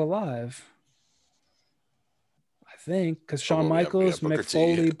think they're all alive. I think because Shawn Michaels, Mick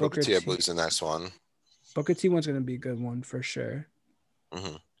Foley, Booker T. I believe is the next one. Booker T one's gonna be a good one for sure.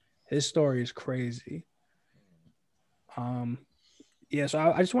 His story is crazy. Yeah, so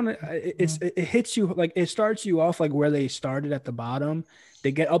I just want to. It hits you like it starts you off like where they started at the bottom.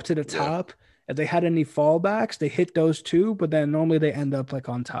 They get up to the top. If they had any fallbacks, they hit those too. But then normally they end up like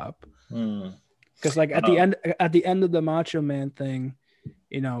on top. Because like at the end of the Macho Man thing,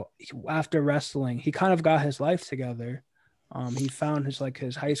 you know, after wrestling, he kind of got his life together. He found his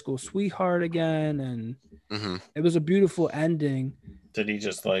high school sweetheart again, and it was a beautiful ending. Did he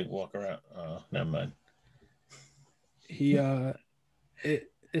just like walk around? Never mind. He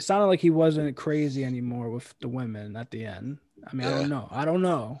it sounded like he wasn't crazy anymore with the women at the end. I mean, I don't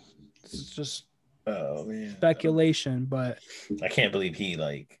know. It's just speculation, but I can't believe he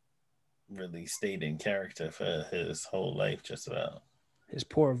like really stayed in character for his whole life, just about. His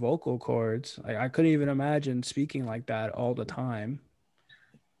poor vocal cords. I couldn't even imagine speaking like that all the time.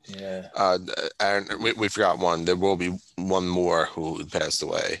 Yeah. And we forgot one. There will be one more who passed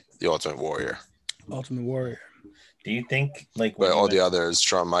away. The Ultimate Warrior. Ultimate Warrior. Do you think like? But all the others,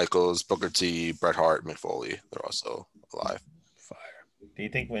 Shawn Michaels, Booker T, Bret Hart, Mick Foley, they're also alive. Fire. Do you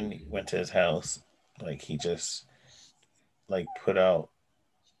think when he went to his house, like he just like put out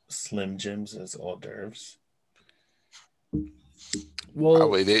Slim Jims as hors d'oeuvres? Well,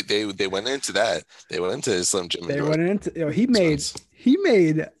 probably they went into that. They went into his Slim Jim. They went into. You know, he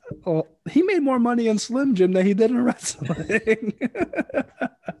made more money in Slim Jim than he did in wrestling.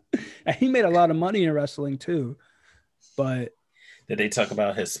 And he made a lot of money in wrestling too. But did they talk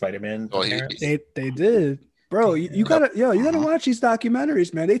about his Spider-Man? Oh, they did, bro. You gotta watch these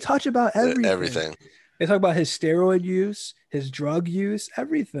documentaries, man. They touch about everything. They talk about his steroid use, his drug use,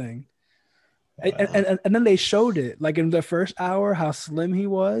 everything. Wow. And then they showed it like in the first hour how slim he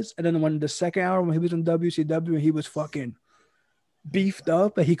was, and then when the second hour when he was in WCW and he was fucking beefed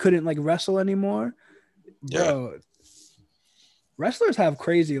up and he couldn't like wrestle anymore. Bro, wrestlers have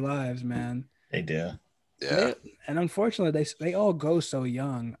crazy lives, man. They do. Yeah. And unfortunately, they all go so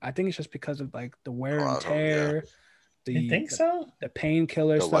young. I think it's just because of like the wear and tear. You think so? The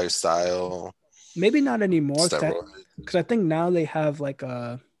painkillers, the lifestyle. Maybe not anymore. Because I think now they have like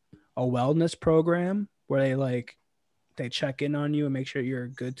a wellness program where they check in on you and make sure you're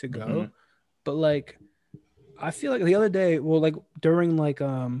good to go. But like, I feel like the other day, like during like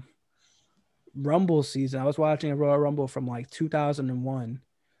Rumble season, I was watching a Royal Rumble from like 2001.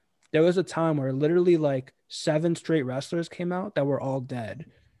 There was a time where literally like 7 straight wrestlers came out that were all dead.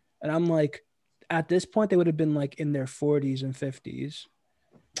 And I'm like, at this point, they would have been like in their 40s and 50s.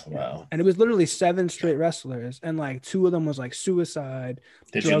 Wow. And it was literally 7 straight wrestlers, and like 2 of them was like suicide,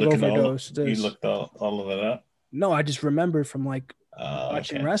 Did drug you look overdose. you looked all of it up? No, I just remembered from like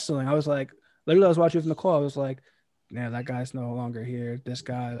watching okay. wrestling. I was like, literally, I was watching from the call. I was like, yeah, that guy's no longer here. This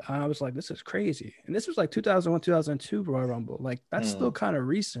guy, I was like, this is crazy. And this was like 2001, 2002 Royal Rumble. Like that's still kind of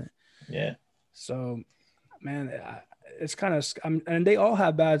recent. Yeah. So, man, it's kind of, and they all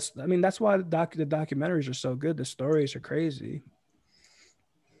have bad. I mean, that's why the documentaries are so good. The stories are crazy.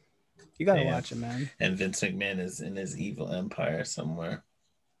 You gotta watch it, man. And Vince McMahon is in his evil empire somewhere.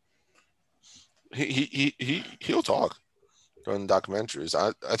 He'll talk during documentaries.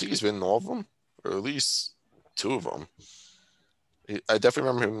 I think he's been in all of them, or at least 2 of them. I definitely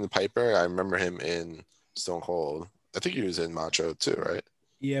remember him in the Piper. I remember him in Stone Cold. I think he was in Macho too, right?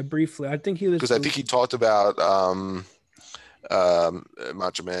 Yeah, briefly. I think he was, because I think he talked about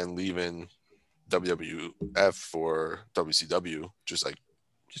Macho Man leaving WWF for WCW, just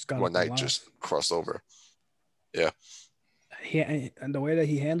got one night, just crossed over. Yeah. And the way that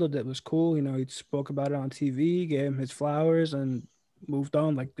he handled it was cool. You know, he spoke about it on TV, gave him his flowers, and moved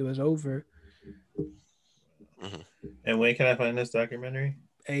on like it was over. Mm-hmm. And where can I find this documentary?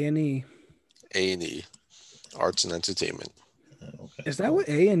 A&E. A&E, Arts and Entertainment. Okay. Is that what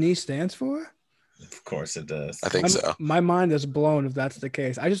A&E stands for? Of course it does. I think so. My mind is blown if that's the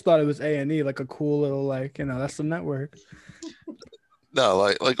case. I just thought it was A&E, like a cool little, like, you know, that's the network. No,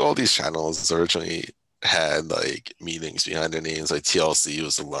 like all these channels originally had like meanings behind their names. Like TLC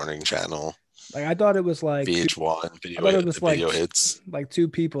was the Learning Channel. Like I thought it was like VH1 video hits. Like 2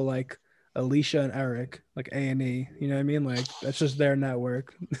 people, like Alicia and Eric, like A&E. You know what I mean? Like that's just their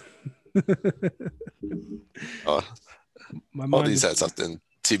network. All these had something.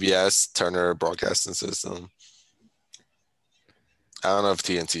 TBS, Turner Broadcasting System. I don't know if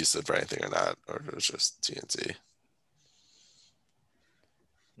TNT stood for anything or not, or if it was just TNT.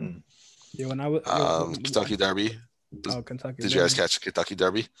 Yeah, when I was Kentucky Derby. Kentucky. Did you guys catch Kentucky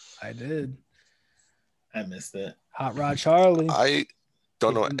Derby? I did. I missed it. Hot Rod Charlie. I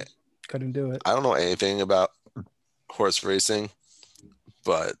don't know. Couldn't do it. I don't know anything about horse racing,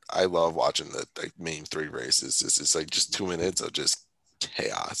 but I love watching the main 3 races. It's like just 2 minutes of just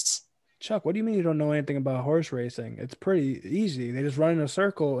chaos. Chuck, what do you mean you don't know anything about horse racing? It's pretty easy. They just run in a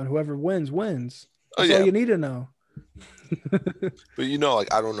circle, and whoever wins. That's all you need to know. But you know,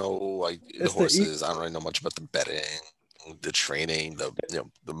 like I don't know, like the horses. I don't really know much about the betting, the training,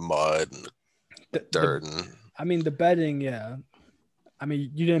 the mud, and the dirt. I mean, the betting, yeah. I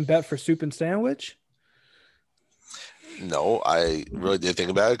mean, you didn't bet for Soup and Sandwich? No, I really did think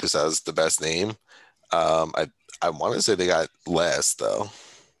about it because that was the best name. I want to say they got last though.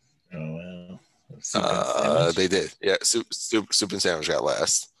 Oh wow! They did. Yeah, Soup and Sandwich got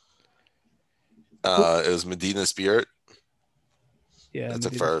last. It was Medina Spirit. Yeah, that's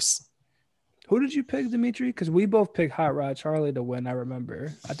a first. Who did you pick, Dimitri? Because we both picked Hot Rod Charlie to win. I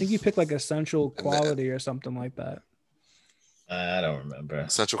remember. I think you picked like Essential Quality or something like that. I don't remember.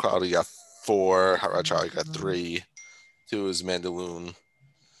 Essential Quality got 4. Hot Rod Charlie got 3. 2 was Mandaloon.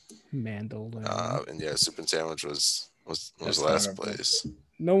 And yeah, Soup and Sandwich was last place.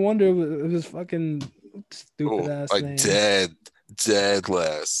 No wonder it was fucking stupid ass name. Dead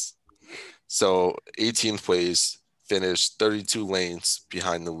last. So 18th place, finished 32 lanes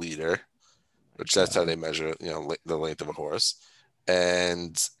behind the leader, which that's how they measure, the length of a horse.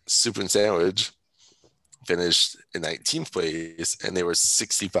 And Soup and Sandwich finished in 19th place, and they were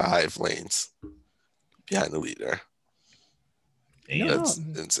 65 lanes behind the leader. That's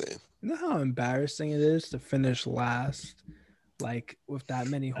insane. You know how embarrassing it is to finish last, like with that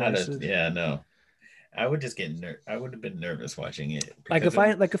many horses? Yeah, no. I would just get I would have been nervous watching it. Like if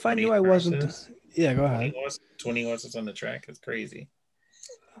I knew I wasn't. Yeah, go ahead. 20 horses on the track is crazy.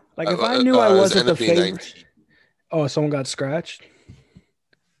 Like if I knew I wasn't the favorite. 19. Oh, someone got scratched.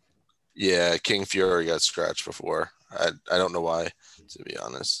 Yeah, King Fury got scratched before. I don't know why, to be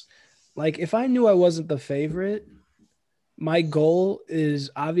honest. Like if I knew I wasn't the favorite, my goal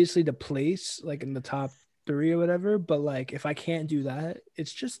is obviously to place like in the top 3 or whatever, but like if I can't do that,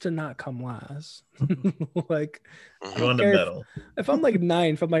 it's just to not come last. Like you in the middle. If I'm like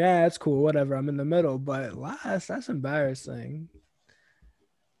 9th, I'm like, that's cool, whatever. I'm in the middle, but last, that's embarrassing.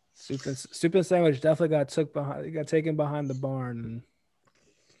 Soup and Sandwich definitely got taken behind the barn,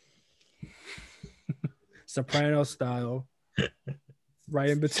 and Soprano style,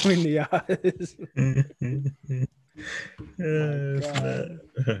 right in between the eyes. Oh,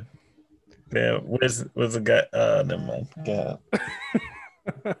 yeah, where's the guy? Never mind. God.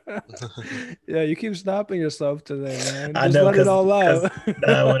 Yeah, you keep stopping yourself today, man. Just I know, let it all out.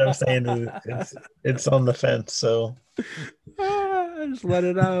 What I'm saying is it's on the fence. So Just let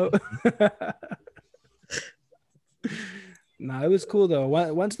it out. Nah, it was cool though.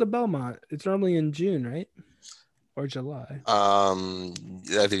 When's the Belmont? It's normally in June, right? Or July. I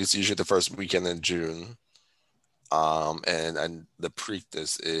think it's usually the first weekend in June. And the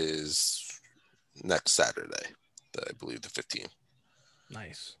Preakness is next Saturday, I believe the 15th.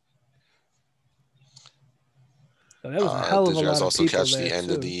 Nice. So that was a hell of a lot of people. Did you guys also catch the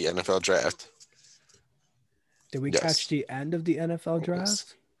end of the NFL draft? Did we catch the end of the NFL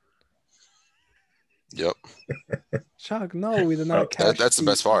draft? Yep. Chuck, no, we did not catch. That's the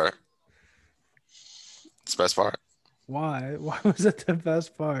best part. It's the best part. Why? Why was it the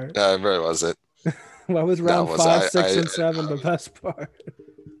best part? It really wasn't. Why was round 5, 6, and 7 the best part?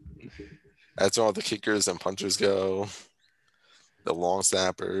 That's where all the kickers and punters go. The long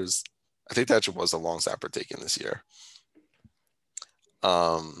snappers. I think that actually was a long snapper taken this year.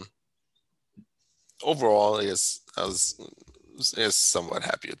 Overall, I guess I was somewhat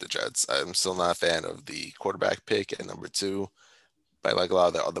happy with the Jets. I'm still not a fan of the quarterback pick at number 2, but I like a lot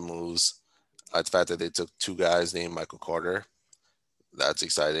of the other moves. The fact that they took 2 guys named Michael Carter, that's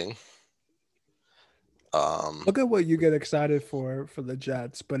exciting. Look at what you get excited for the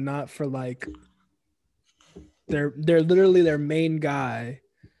Jets, but not for like they're literally their main guy,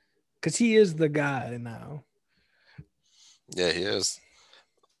 because he is the guy now. Yeah, he is.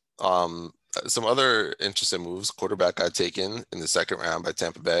 Some other interesting moves. Quarterback got taken in the 2nd round by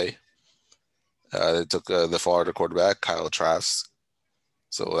Tampa Bay. They took the Florida quarterback, Kyle Trask.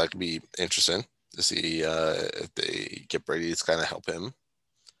 So that could be interesting to see if they get Brady to kind of help him.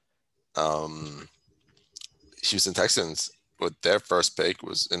 Houston Texans, with their first pick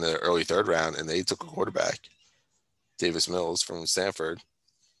was in the early 3rd round, and they took a quarterback, Davis Mills from Stanford.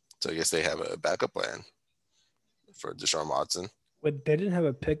 So I guess they have a backup plan for Deshaun Watson. But they didn't have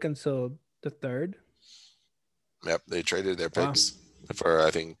a pick until the 3rd? Yep, they traded their picks for, I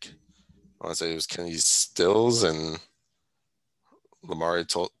think, I want to say it was Kenny Stills and Lamari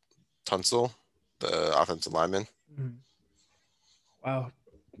Tunsil, the offensive lineman. Wow.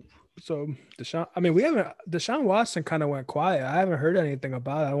 So Deshaun Watson kind of went quiet. I haven't heard anything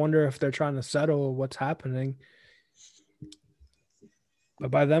about it. I wonder if they're trying to settle what's happening. But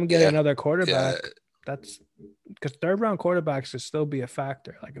by them getting another quarterback, that's because 3rd round quarterbacks should still be a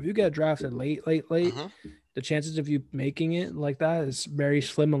factor. Like if you get drafted late, the chances of you making it like that is very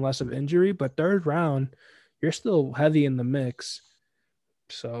slim unless of injury. But 3rd round, you're still heavy in the mix.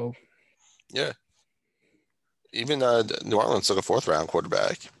 So yeah. Even New Orleans took a 4th round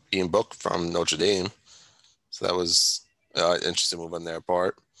quarterback, Ian Book from Notre Dame. So that was an interesting move on their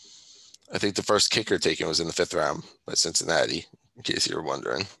part. I think the first kicker taken was in the 5th round by Cincinnati, in case you were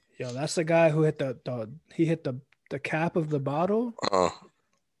wondering. Yo, that's the guy who hit the cap of the bottle.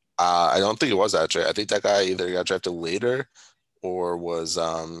 I don't think it was actually. I think that guy either got drafted later or was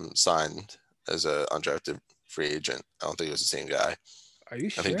signed as an undrafted free agent. I don't think it was the same guy. Are you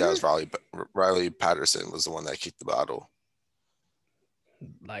sure? I think that was Riley Patterson was the one that kicked the bottle.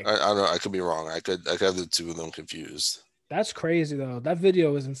 Like I don't know. I could be wrong. I could have the 2 of them confused. That's crazy though. That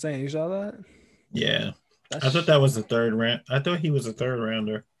video was insane. You saw that? Yeah. I thought that was the 3rd round. I thought he was a 3rd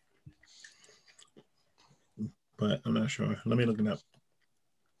rounder. But I'm not sure. Let me look it up.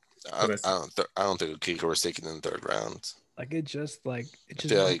 I don't think a kicker was taken in the 3rd round. Like I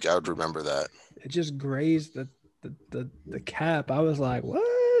feel like I would remember that. It just grazed the cap. I was like,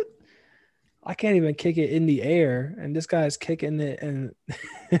 what? I can't even kick it in the air, and this guy's kicking it and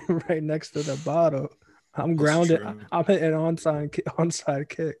right next to the bottle. I'm grounded. I'm hitting onside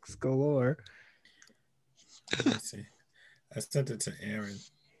kicks galore. Let's see. I sent it to Aaron.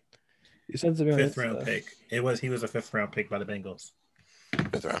 You sent it to me. 5th round pick. He was a 5th round pick by the Bengals.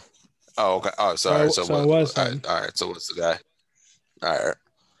 5th round. Oh, okay. Oh, sorry. So it was all right. So what's the guy? All right.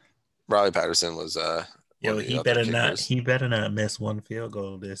 Riley Patterson was Yo, he better not miss 1 field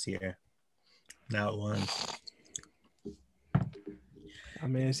goal this year. Not 1. I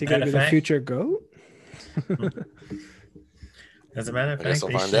mean, is he gonna be the future GOAT? As a matter of fact,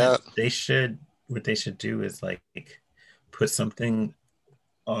 they should what they should do is like put something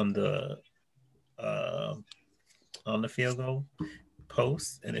on the field goal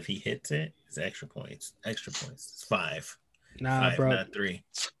post, and if he hits it, it's extra points. It's 5. Nah, 5, bro. Not 3.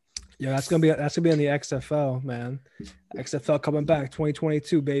 Yeah, that's gonna be on the XFL, man. XFL coming back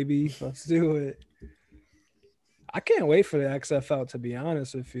 2022, baby. Let's do it. I can't wait for the XFL, to be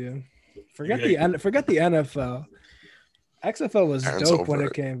honest with you. Forget the NFL. XFL was dope when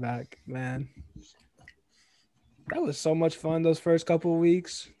it came back, man. That was so much fun those first couple of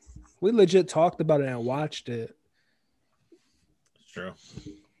weeks. We legit talked about it and watched it. It's true.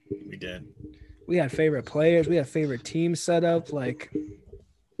 We did. We had favorite players. We had favorite teams set up. Like,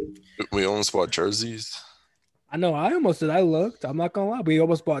 we almost bought jerseys. I know I almost did. I looked. I'm not gonna lie. We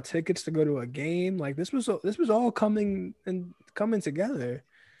almost bought tickets to go to a game. Like this was all coming together.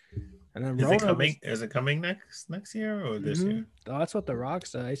 And then Is it coming next year or this year? Oh, that's what The Rock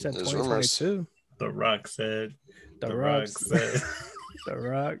said. He said There's 2022. Rumors. The Rock said. The Rock said. The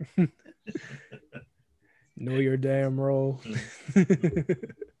Rock. Know your damn role.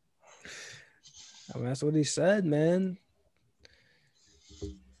 I mean, that's what he said, man.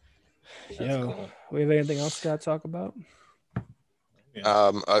 Cool. We have anything else to talk about?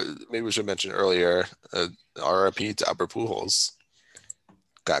 Yeah. Maybe we should mention earlier, RIP to Albert Pujols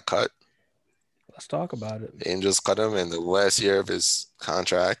got cut. Let's talk about it. The Angels cut him in the last year of his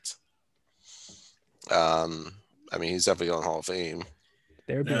contract. I mean, he's definitely on Hall of Fame.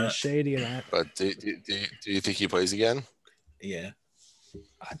 They're being shady in that. But do you think he plays again? Yeah,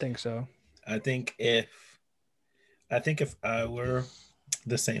 I think so. I think if I were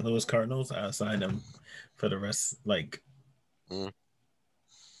the St. Louis Cardinals, I'll sign him for the rest, like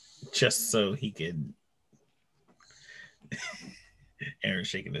just so he could. Aaron's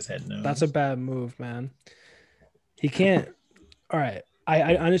shaking his head no. That's a bad move, man. He can't. All right,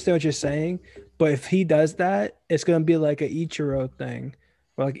 I understand what you're saying, but if he does that, it's gonna be like a Ichiro thing.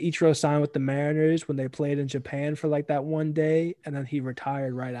 Where like Ichiro signed with the Mariners when they played in Japan for like that one day, and then he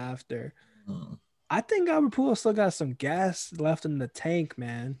retired right after. I think Albert Pujols still got some gas left in the tank,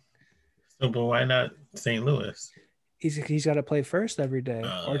 man. So, but why not St. Louis? He's got to play first every day,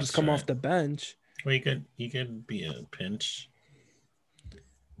 or just come off the bench. Well, he could be a pinch.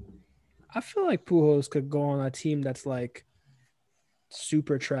 I feel like Pujols could go on a team that's like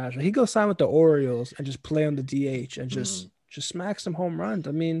super trash. He go sign with the Orioles and just play on the DH and just smack some home runs.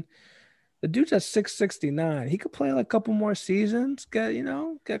 I mean, the dude's at 669. He could play like a couple more seasons,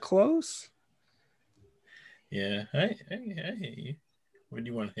 get close. Yeah, I hear you. What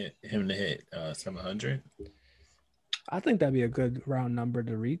do you want him to hit? 700? I think that'd be a good round number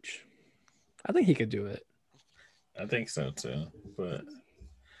to reach. I think he could do it. I think so too, but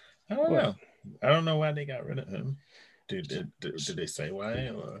I don't know. I don't know why they got rid of him. Did they say why?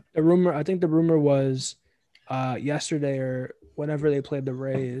 Or? I think the rumor was yesterday or whenever they played the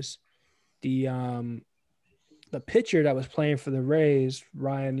Rays, the pitcher that was playing for the Rays,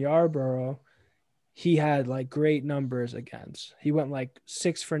 Ryan Yarbrough, he had like great numbers against. He went like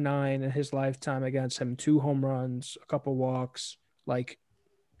 6 for 9 in his lifetime against him, 2 home runs, a couple walks. Like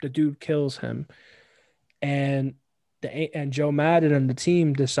the dude kills him. And Joe Madden and the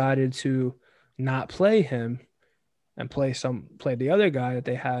team decided to not play him and play the other guy that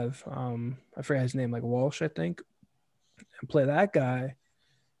they have. I forget his name, like Walsh, I think, and play that guy.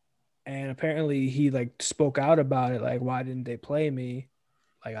 And apparently he like spoke out about it. Like, why didn't they play me?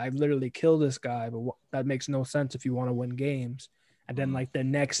 Like, I literally killed this guy, but that makes no sense if you want to win games. And then like the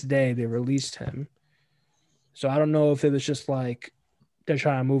next day they released him. So I don't know if it was just like they're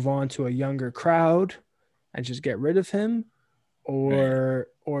trying to move on to a younger crowd and just get rid of him, or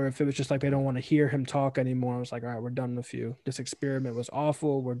if it was just like they don't want to hear him talk anymore. It was like, all right, we're done with you. This experiment was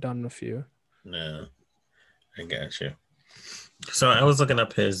awful. We're done with you. No, I got you. So I was looking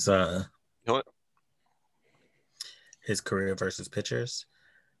up his career versus pitchers.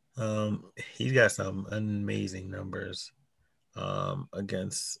 He's got some amazing numbers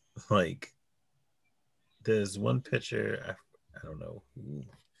against, like, there's one pitcher, I don't know who,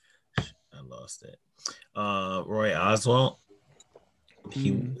 I lost it. Roy Oswalt.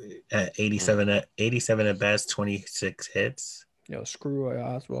 He at 87 at bats, 26 hits. Yo, screw Roy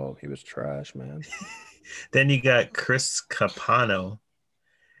Oswalt. He was trash, man. Then you got Chris Capano.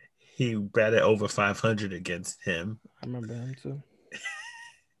 He batted over 500 against him. I remember him too.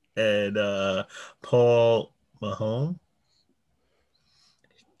 And Paul Mahone.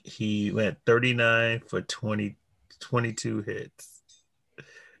 He went 39 for 22 hits.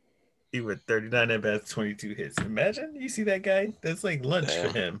 He went 39 at bats, 22 hits. Imagine you see that guy. That's like lunch for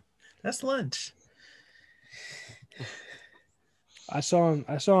him. That's lunch. I saw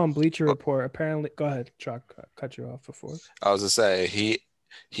him Bleacher Report. Apparently, go ahead, Chuck. Cut you off before. I was to say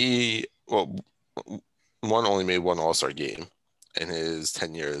he only made one All-Star game in his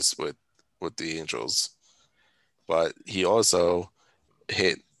 10 years with the Angels, but he also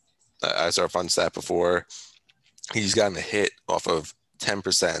hit. I saw a fun stat before. He's gotten a hit off of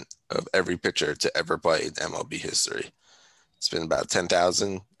 10% of every pitcher to ever play in MLB history. It's been about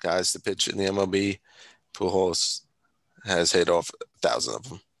 10,000 guys to pitch in the MLB. Pujols has hit off 1,000 of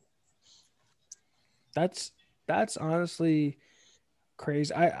them. That's honestly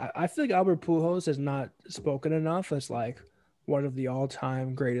crazy. I feel like Albert Pujols has not spoken enough as like one of the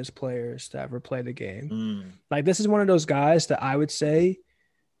all-time greatest players to ever play the game. Mm. Like, this is one of those guys that I would say,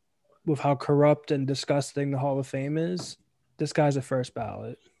 with how corrupt and disgusting the Hall of Fame is, this guy's a first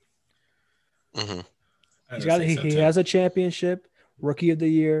ballot. Mm-hmm. He has a championship, Rookie of the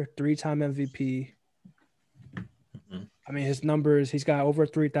Year, 3-time MVP. Mm-hmm. I mean, his numbers, he's got over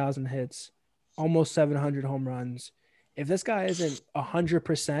 3,000 hits, almost 700 home runs. If this guy isn't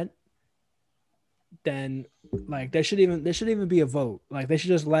 100%, then like there should even be a vote. Like, they should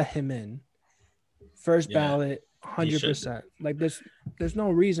just let him in. First ballot, 100%. Like, there's no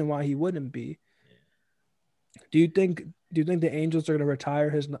reason why he wouldn't be. Do you think the Angels are going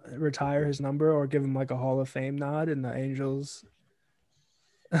to retire his number or give him like a Hall of Fame nod and the Angels?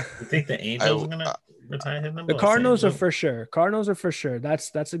 You think the Angels are going to retire his number? The Cardinals are for sure.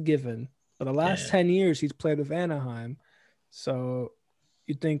 That's a given. But the last 10 years he's played with Anaheim. So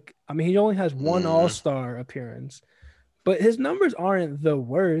you think, I mean, he only has one All-Star appearance, but his numbers aren't the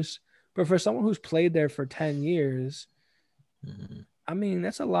worst. But for someone who's played there for 10 years, I mean,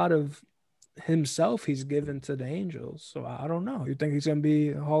 that's a lot of himself he's given to the Angels. So I don't know. You think he's going to be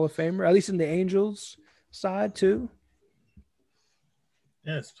a Hall of Famer, at least in the Angels side too?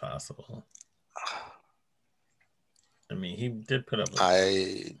 Yeah, it's possible. I mean, he did put up.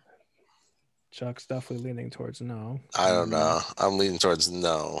 Chuck's definitely leaning towards no. I don't know. I'm leaning towards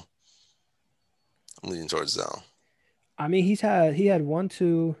no. I mean, he had 1,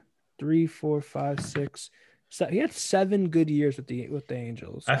 2, 3, 4, 5, 6. So he had 7 good years with the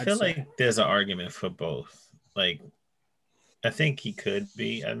Angels. I feel like there's an argument for both. Like, I think he could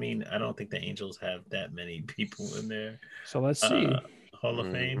be. I mean, I don't think the Angels have that many people in there. So let's see. Hall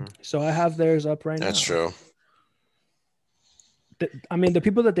of Fame. So I have theirs up right now. That's true. I mean, the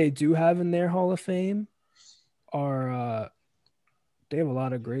people that they do have in their Hall of Fame are they have a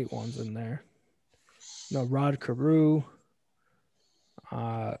lot of great ones in there. Rod Carew,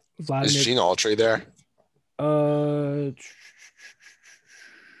 Vladimir. Is Gene Autry there?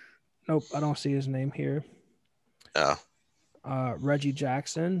 Nope, I don't see his name here. Yeah. Reggie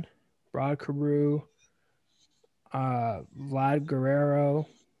Jackson, Rod Carew, Vlad Guerrero,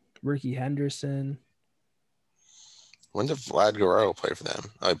 Ricky Henderson. When did Vlad Guerrero play for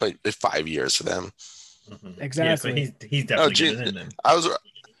them? I played 5 years for them. Mm-hmm. Exactly. Yeah, so he's definitely in them. I was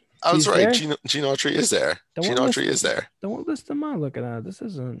right. There? Gene Autry is there. Gene Autry is there. The one list am I looking at? This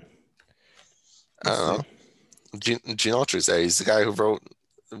isn't. I don't know. Gene Autry's there. He's the guy who wrote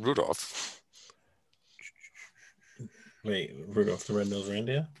Rudolph. Wait, Rudolph the Red-Nosed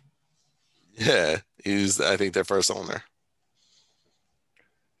Reindeer? Yeah, he's, I think, their first owner.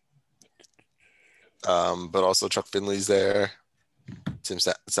 But also Chuck Finley's there. Tim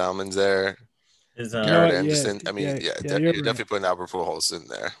Salmon's there. Garrett Anderson. Yeah, I mean, you're definitely putting Albert Pujols in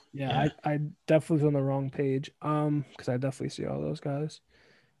there. Yeah, I definitely was on the wrong page. Because I definitely see all those guys.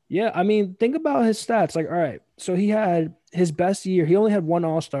 Yeah, I mean, think about his stats. Like, all right, so he had his best year. He only had 1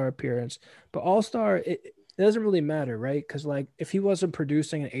 All-Star appearance, but All-Star it doesn't really matter, right? Because like if he wasn't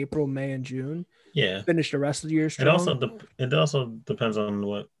producing in April, May, and June, finish the rest of the year strong. It also depends on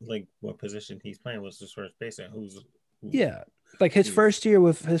what position he's playing. What's his first base and who's like his first year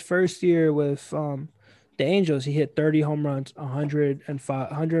with the Angels, he hit 30 home runs,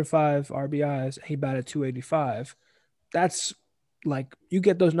 105 RBIs. He batted .285. That's like, you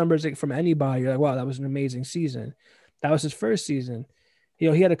get those numbers from anybody. You're like, wow, that was an amazing season. That was his first season. He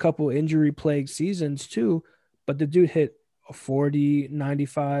had a couple injury-plagued seasons too, but the dude hit a 40,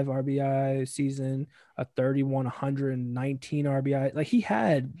 95 RBI season, a 31, 119 RBI. Like, he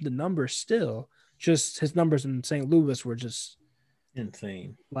had the numbers still. Just his numbers in St. Louis were just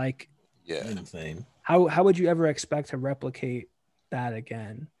insane. Like, insane. How would you ever expect to replicate that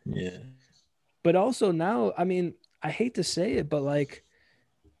again? Yeah. But also now, I mean, I hate to say it, but like,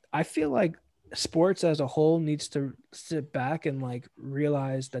 I feel like sports as a whole needs to sit back and like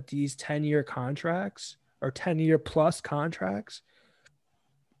realize that these 10-year contracts or 10-year plus contracts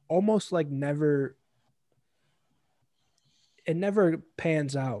almost like never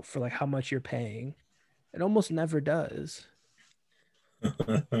pans out for like how much you're paying. It almost never does.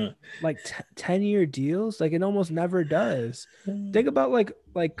 Like 10-year deals, like it almost never does. Think about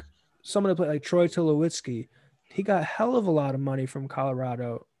like someone to play like Troy Tulowitzki. He got a hell of a lot of money from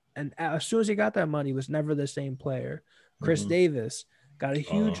Colorado, and as soon as he got that money, he was never the same player. Chris Davis got a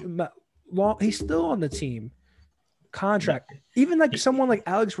huge he's still on the team contract. Even like someone like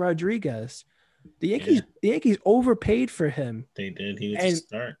Alex Rodriguez, the Yankees overpaid for him. They did. He was a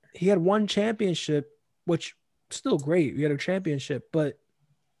start. He had 1 championship, which still great. You had a championship, but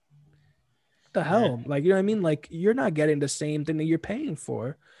what the hell? Like, you know what I mean? Like, you're not getting the same thing that you're paying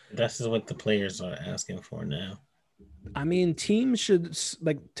for. This is what the players are asking for now. I mean, teams should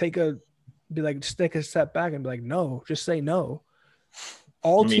like take a step back and be like, no, just say no.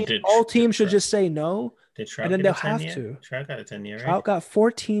 All teams should just say no, and then they'll have to. Trout got a 10-year, right? Trout got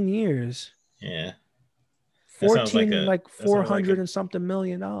 14 years. Yeah. 14, like 400 and something $1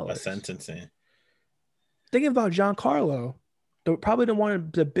 million. A sentencing. Thinking about Giancarlo, probably one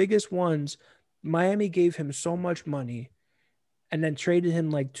of the biggest ones. Miami gave him so much money and then traded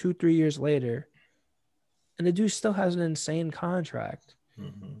him like 2-3 years later. And the dude still has an insane contract.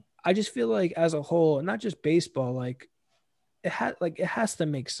 Mm-hmm. I just feel like as a whole, not just baseball, like it has to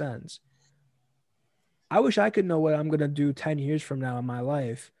make sense. I wish I could know what I'm gonna do 10 years from now in my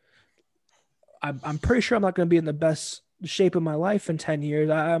life. I'm pretty sure I'm not gonna be in the best shape of my life in 10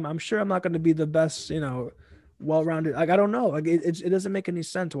 years. I'm sure I'm not gonna be the best, well-rounded. Like I don't know. Like it doesn't make any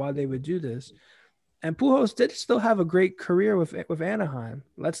sense why they would do this. And Pujols did still have a great career with Anaheim.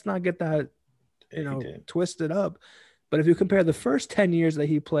 Let's not get that, twisted up. But if you compare the first 10 years that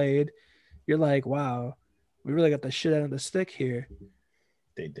he played, you're like, wow, we really got the shit out of the stick here.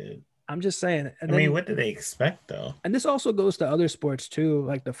 They did. I'm just saying. And what did they expect, though? And this also goes to other sports, too.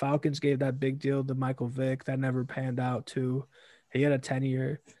 Like the Falcons gave that big deal to Michael Vick. That never panned out, too. He had a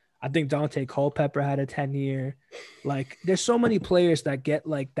 10-year. I think Dante Culpepper had a 10-year. Like, there's so many players that get,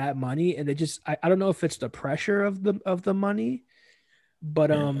 like, that money, and they just – I don't know if it's the pressure of the money, but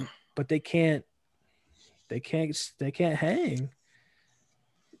they can't – They can't hang.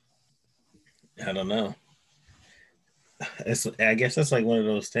 I don't know. I guess it's like one of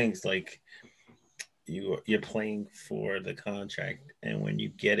those things. Like you're playing for the contract, and when you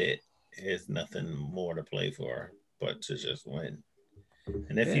get it, there's nothing more to play for but to just win.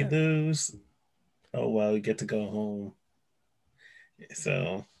 And if you lose, oh well, you get to go home.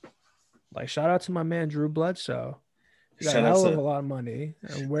 So, like, shout out to my man Drew Bledsoe. He got a hell of a lot of money.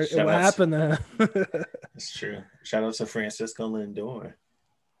 What happened to him? That's true. Shout out to Francisco Lindor.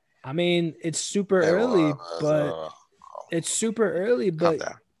 I mean, it's super early, but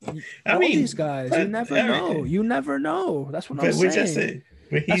these guys, you never know. You never know. That's what I'm saying.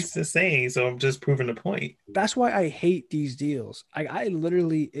 He's just saying, so I'm just proving the point. That's why I hate these deals. I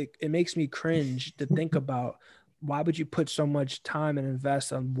literally, it makes me cringe to think about why would you put so much time and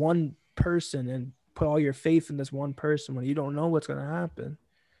invest on one person and put all your faith in this one person when you don't know what's going to happen.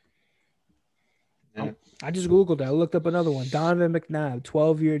 Yeah. I just Googled that. I looked up another one. Donovan McNabb,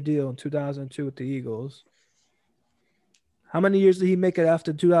 12-year deal in 2002 with the Eagles. How many years did he make it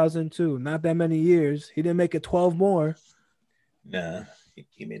after 2002? Not that many years. He didn't make it 12 more. Nah,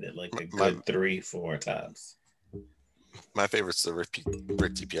 he made it like a good 3-4 times. My favorite's the Rick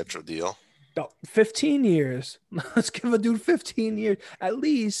DiPietro deal. 15 years. Let's give a dude 15 years. At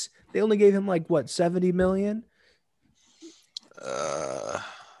least they only gave him like what, 70 million?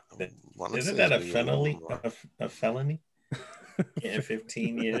 Isn't that a felony? A felony? Yeah,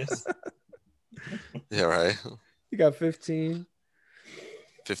 15 years. Yeah, right. You got 15.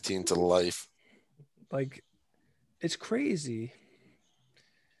 15 to life. Like, it's crazy.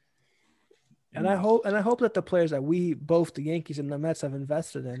 And I hope that the players that we both, the Yankees and the Mets, have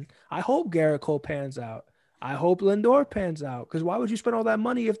invested in, I hope Garrett Cole pans out. I hope Lindor pans out. Because why would you spend all that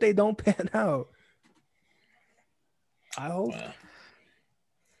money if they don't pan out? I hope. Wow.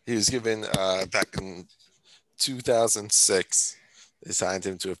 He was given back in 2006. They signed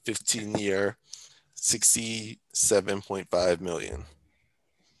him to a 15-year, $67.5 million.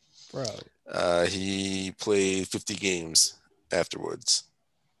 Bro. He played 50 games afterwards.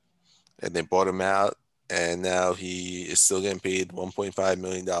 And they bought him out, and now he is still getting paid $1.5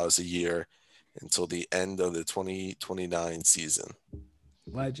 million a year until the end of the 2029 season.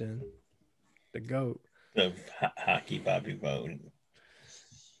 Legend. The GOAT. The hockey Bobby Bone.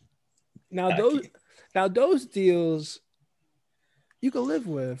 Now those deals you can live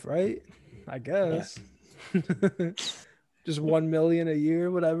with, right? I guess. Yeah. Just $1 million a year,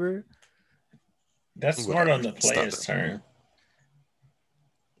 whatever. That's smart on the player's turn.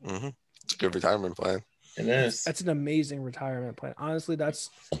 Mm-hmm. It's a good retirement plan. It is. That's an amazing retirement plan. Honestly, that's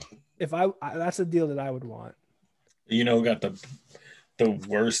a deal that I would want. You know who got the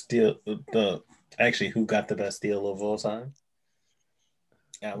worst deal? Who got the best deal of all time?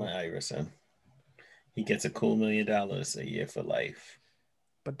 Allen Iverson. He gets a cool $1 million a year for life.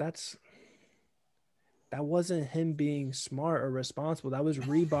 But that wasn't him being smart or responsible. That was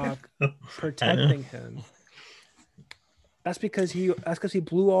Reebok protecting him. That's because he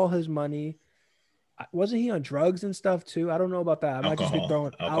blew all his money. Wasn't he on drugs and stuff too? I don't know about that. I might just be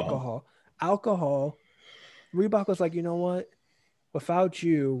throwing alcohol. Reebok was like, you know what? Without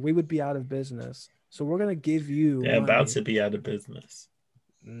you, we would be out of business. So we're gonna give you. They're about to be out of business.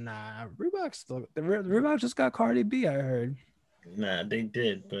 Nah, Reebok still. Reebok just got Cardi B. I heard. Nah, they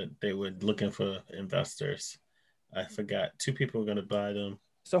did, but they were looking for investors. I forgot. 2 people were gonna buy them.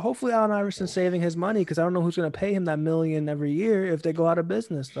 So hopefully Allen Iverson's saving his money because I don't know who's going to pay him that $1 million every year if they go out of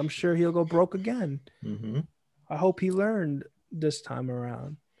business. I'm sure he'll go broke again. Mm-hmm. I hope he learned this time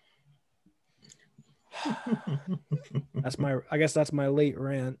around. I guess that's my late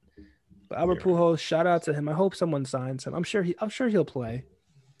rant. But Albert Pujols, shout out to him. I hope someone signs him. I'm sure he'll play.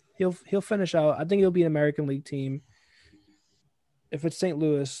 He'll finish out. I think he'll be an American League team. If it's St.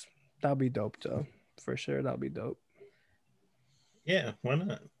 Louis, that'll be dope though. For sure, that'll be dope. Yeah, why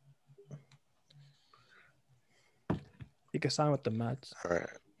not? He can sign with the Mets. All right.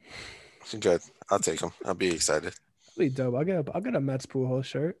 Good. I'll take him. I'll be excited. That'll be dope. I'll get a Mets Pujols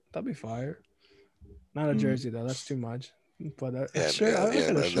shirt. That'll be fire. Not a jersey though. That's too much. But a shirt.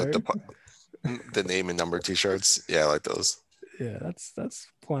 The name and number T-shirts. Yeah, I like those. Yeah, that's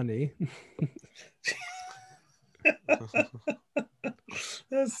plenty.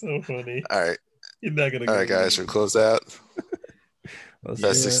 That's so funny. All right. You're not gonna. All right, guys. Should we close out?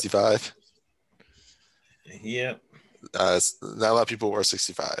 That's 65. Yep. Not a lot of people were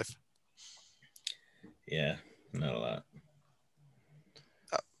 65. Yeah, not a lot.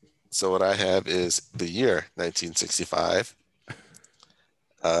 So what I have is the year 1965.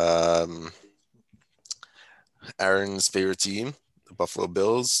 Aaron's favorite team, the Buffalo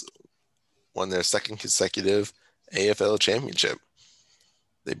Bills, won their second consecutive AFL championship.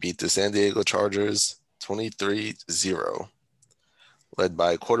 They beat the San Diego Chargers 23-0, led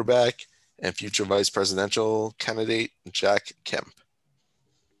by quarterback and future vice presidential candidate Jack Kemp.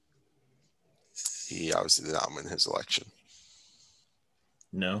 He obviously did not win his election.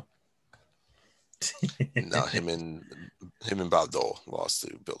 No. No, him and Bob Dole lost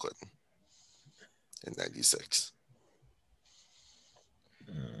to Bill Clinton in 96.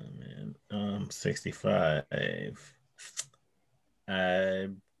 Oh man. 65.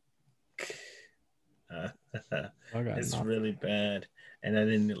 It's really bad. And I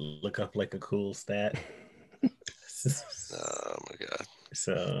didn't look up like a cool stat. Oh my god.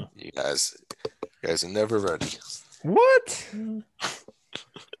 So you guys are never ready. What?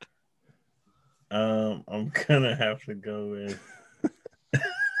 I'm gonna have to go with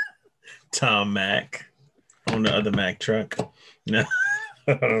Tom Mack on the other Mack truck. No,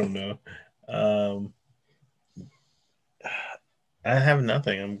 I don't know. I have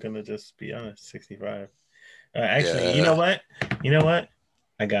nothing. I'm gonna just be honest. 65. Actually, yeah. You know what?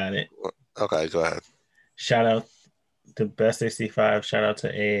 I got it. Okay, go ahead. Shout out to Best 65. Shout out to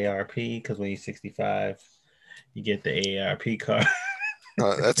AARP because when you're 65, you get the AARP card.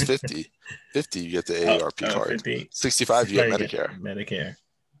 That's 50. 50, you get the AARP card. 50. 65, you get Medicare. Medicare.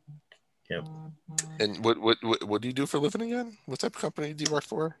 Yep. And what do you do for a living again? What type of company do you work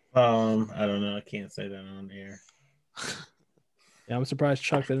for? I don't know. I can't say that on air. Yeah, I'm surprised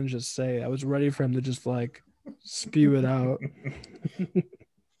Chuck didn't just say it. I was ready for him to just like spew it out.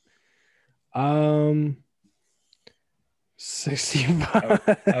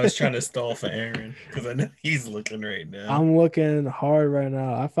 65. I was trying to stall for Aaron because I know he's looking right now. I'm looking hard right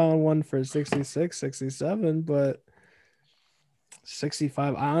now. I found one for 66, 67, but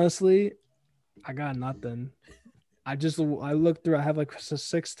 65. Honestly, I got nothing. I looked through. I have like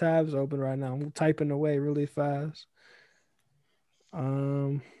 6 tabs open right now. I'm typing away really fast.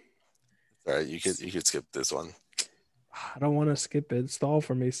 All right, you could skip this one. I don't want to skip it. Stall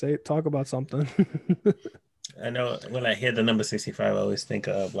for me. Talk about something. I know when I hear the number 65, I always think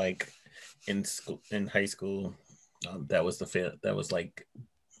of like in high school. That was like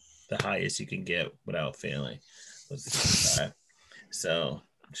the highest you can get without failing was 65. So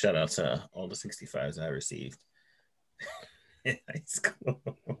shout out to all the 65s I received in high school,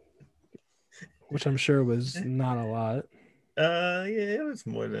 which I'm sure was not a lot. Yeah, it was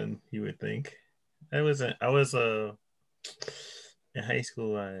more than you would think. In high school. I was an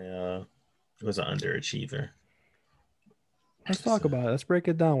underachiever. Let's talk about it. Let's break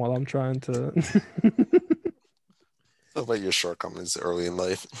it down while I'm trying to. Talk about your shortcomings early in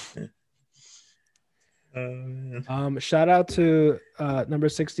life. Shout out to number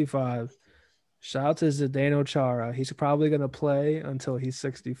 65. Shout out to Zdeno Chara. He's probably gonna play until he's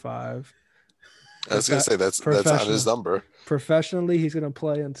 65. I was gonna say that's not his number. Professionally, he's gonna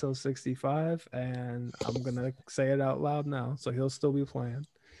play until 65, and I'm gonna say it out loud now, so he'll still be playing.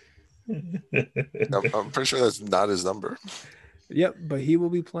 I'm pretty sure that's not his number. Yep, but he will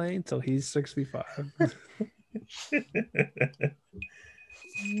be playing till he's 65.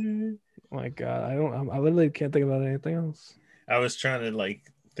 My God, I literally can't think about anything else. I was trying to like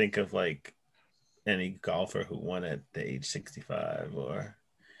think of like any golfer who won at the age 65 or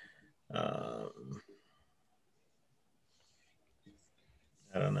I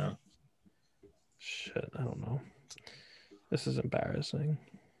don't know. Shit, I don't know. This is embarrassing.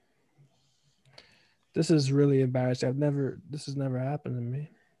 This is really embarrassing. This has never happened to me.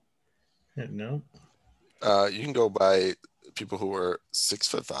 No. You can go by people who are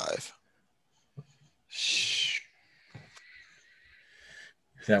 6'5". Shh.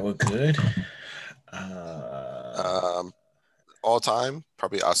 Is that what good? All time,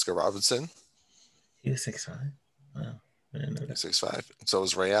 probably Oscar Robertson. He was 6'5". Wow. I didn't know that. 6'5". And so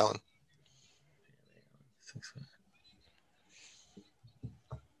was Ray Allen. 6'5".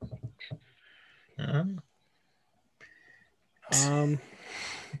 I'm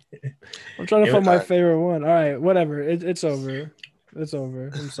trying to find my favorite one. All right, whatever. It's over. It's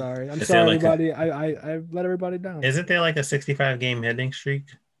over. I'm sorry. I'm sorry, everybody. I let everybody down. Isn't there like a 65 game hitting streak?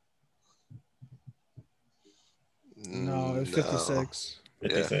 No, it was 56.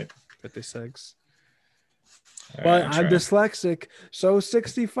 56. Yeah. 56. All But right, I'm dyslexic, so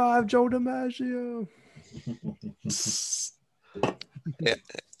 65, Joe DiMaggio. Yeah.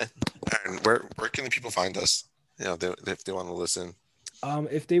 Aaron, where can the people find us? You know, if they want to listen.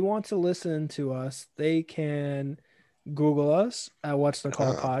 If they want to listen to us, they can Google us at What's the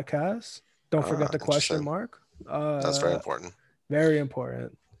Call podcast. Don't forget the question mark. That's very important. Very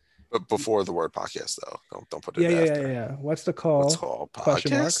important. But before the word podcast, though, don't put it after. Yeah. What's the call? What's called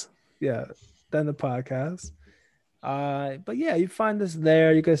question mark? Yeah. Then the podcast. But yeah, you find us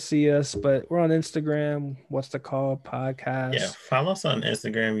there. You can see us, but we're on Instagram. What's the Call podcast? Yeah, follow us on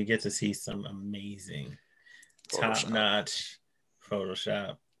Instagram. You get to see some amazing, top-notch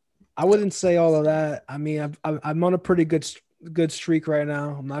Photoshop. I wouldn't say all of that. I mean, I'm on a pretty good streak right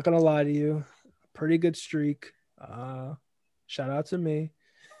now. I'm not gonna lie to you. Pretty good streak. Shout out to me.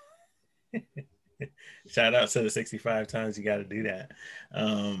 Shout out to the 65 times you got to do that.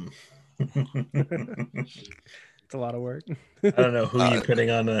 It's a lot of work. I don't know who you're putting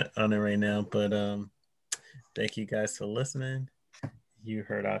on it right now, but thank you guys for listening. You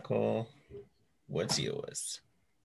heard our call. What's yours?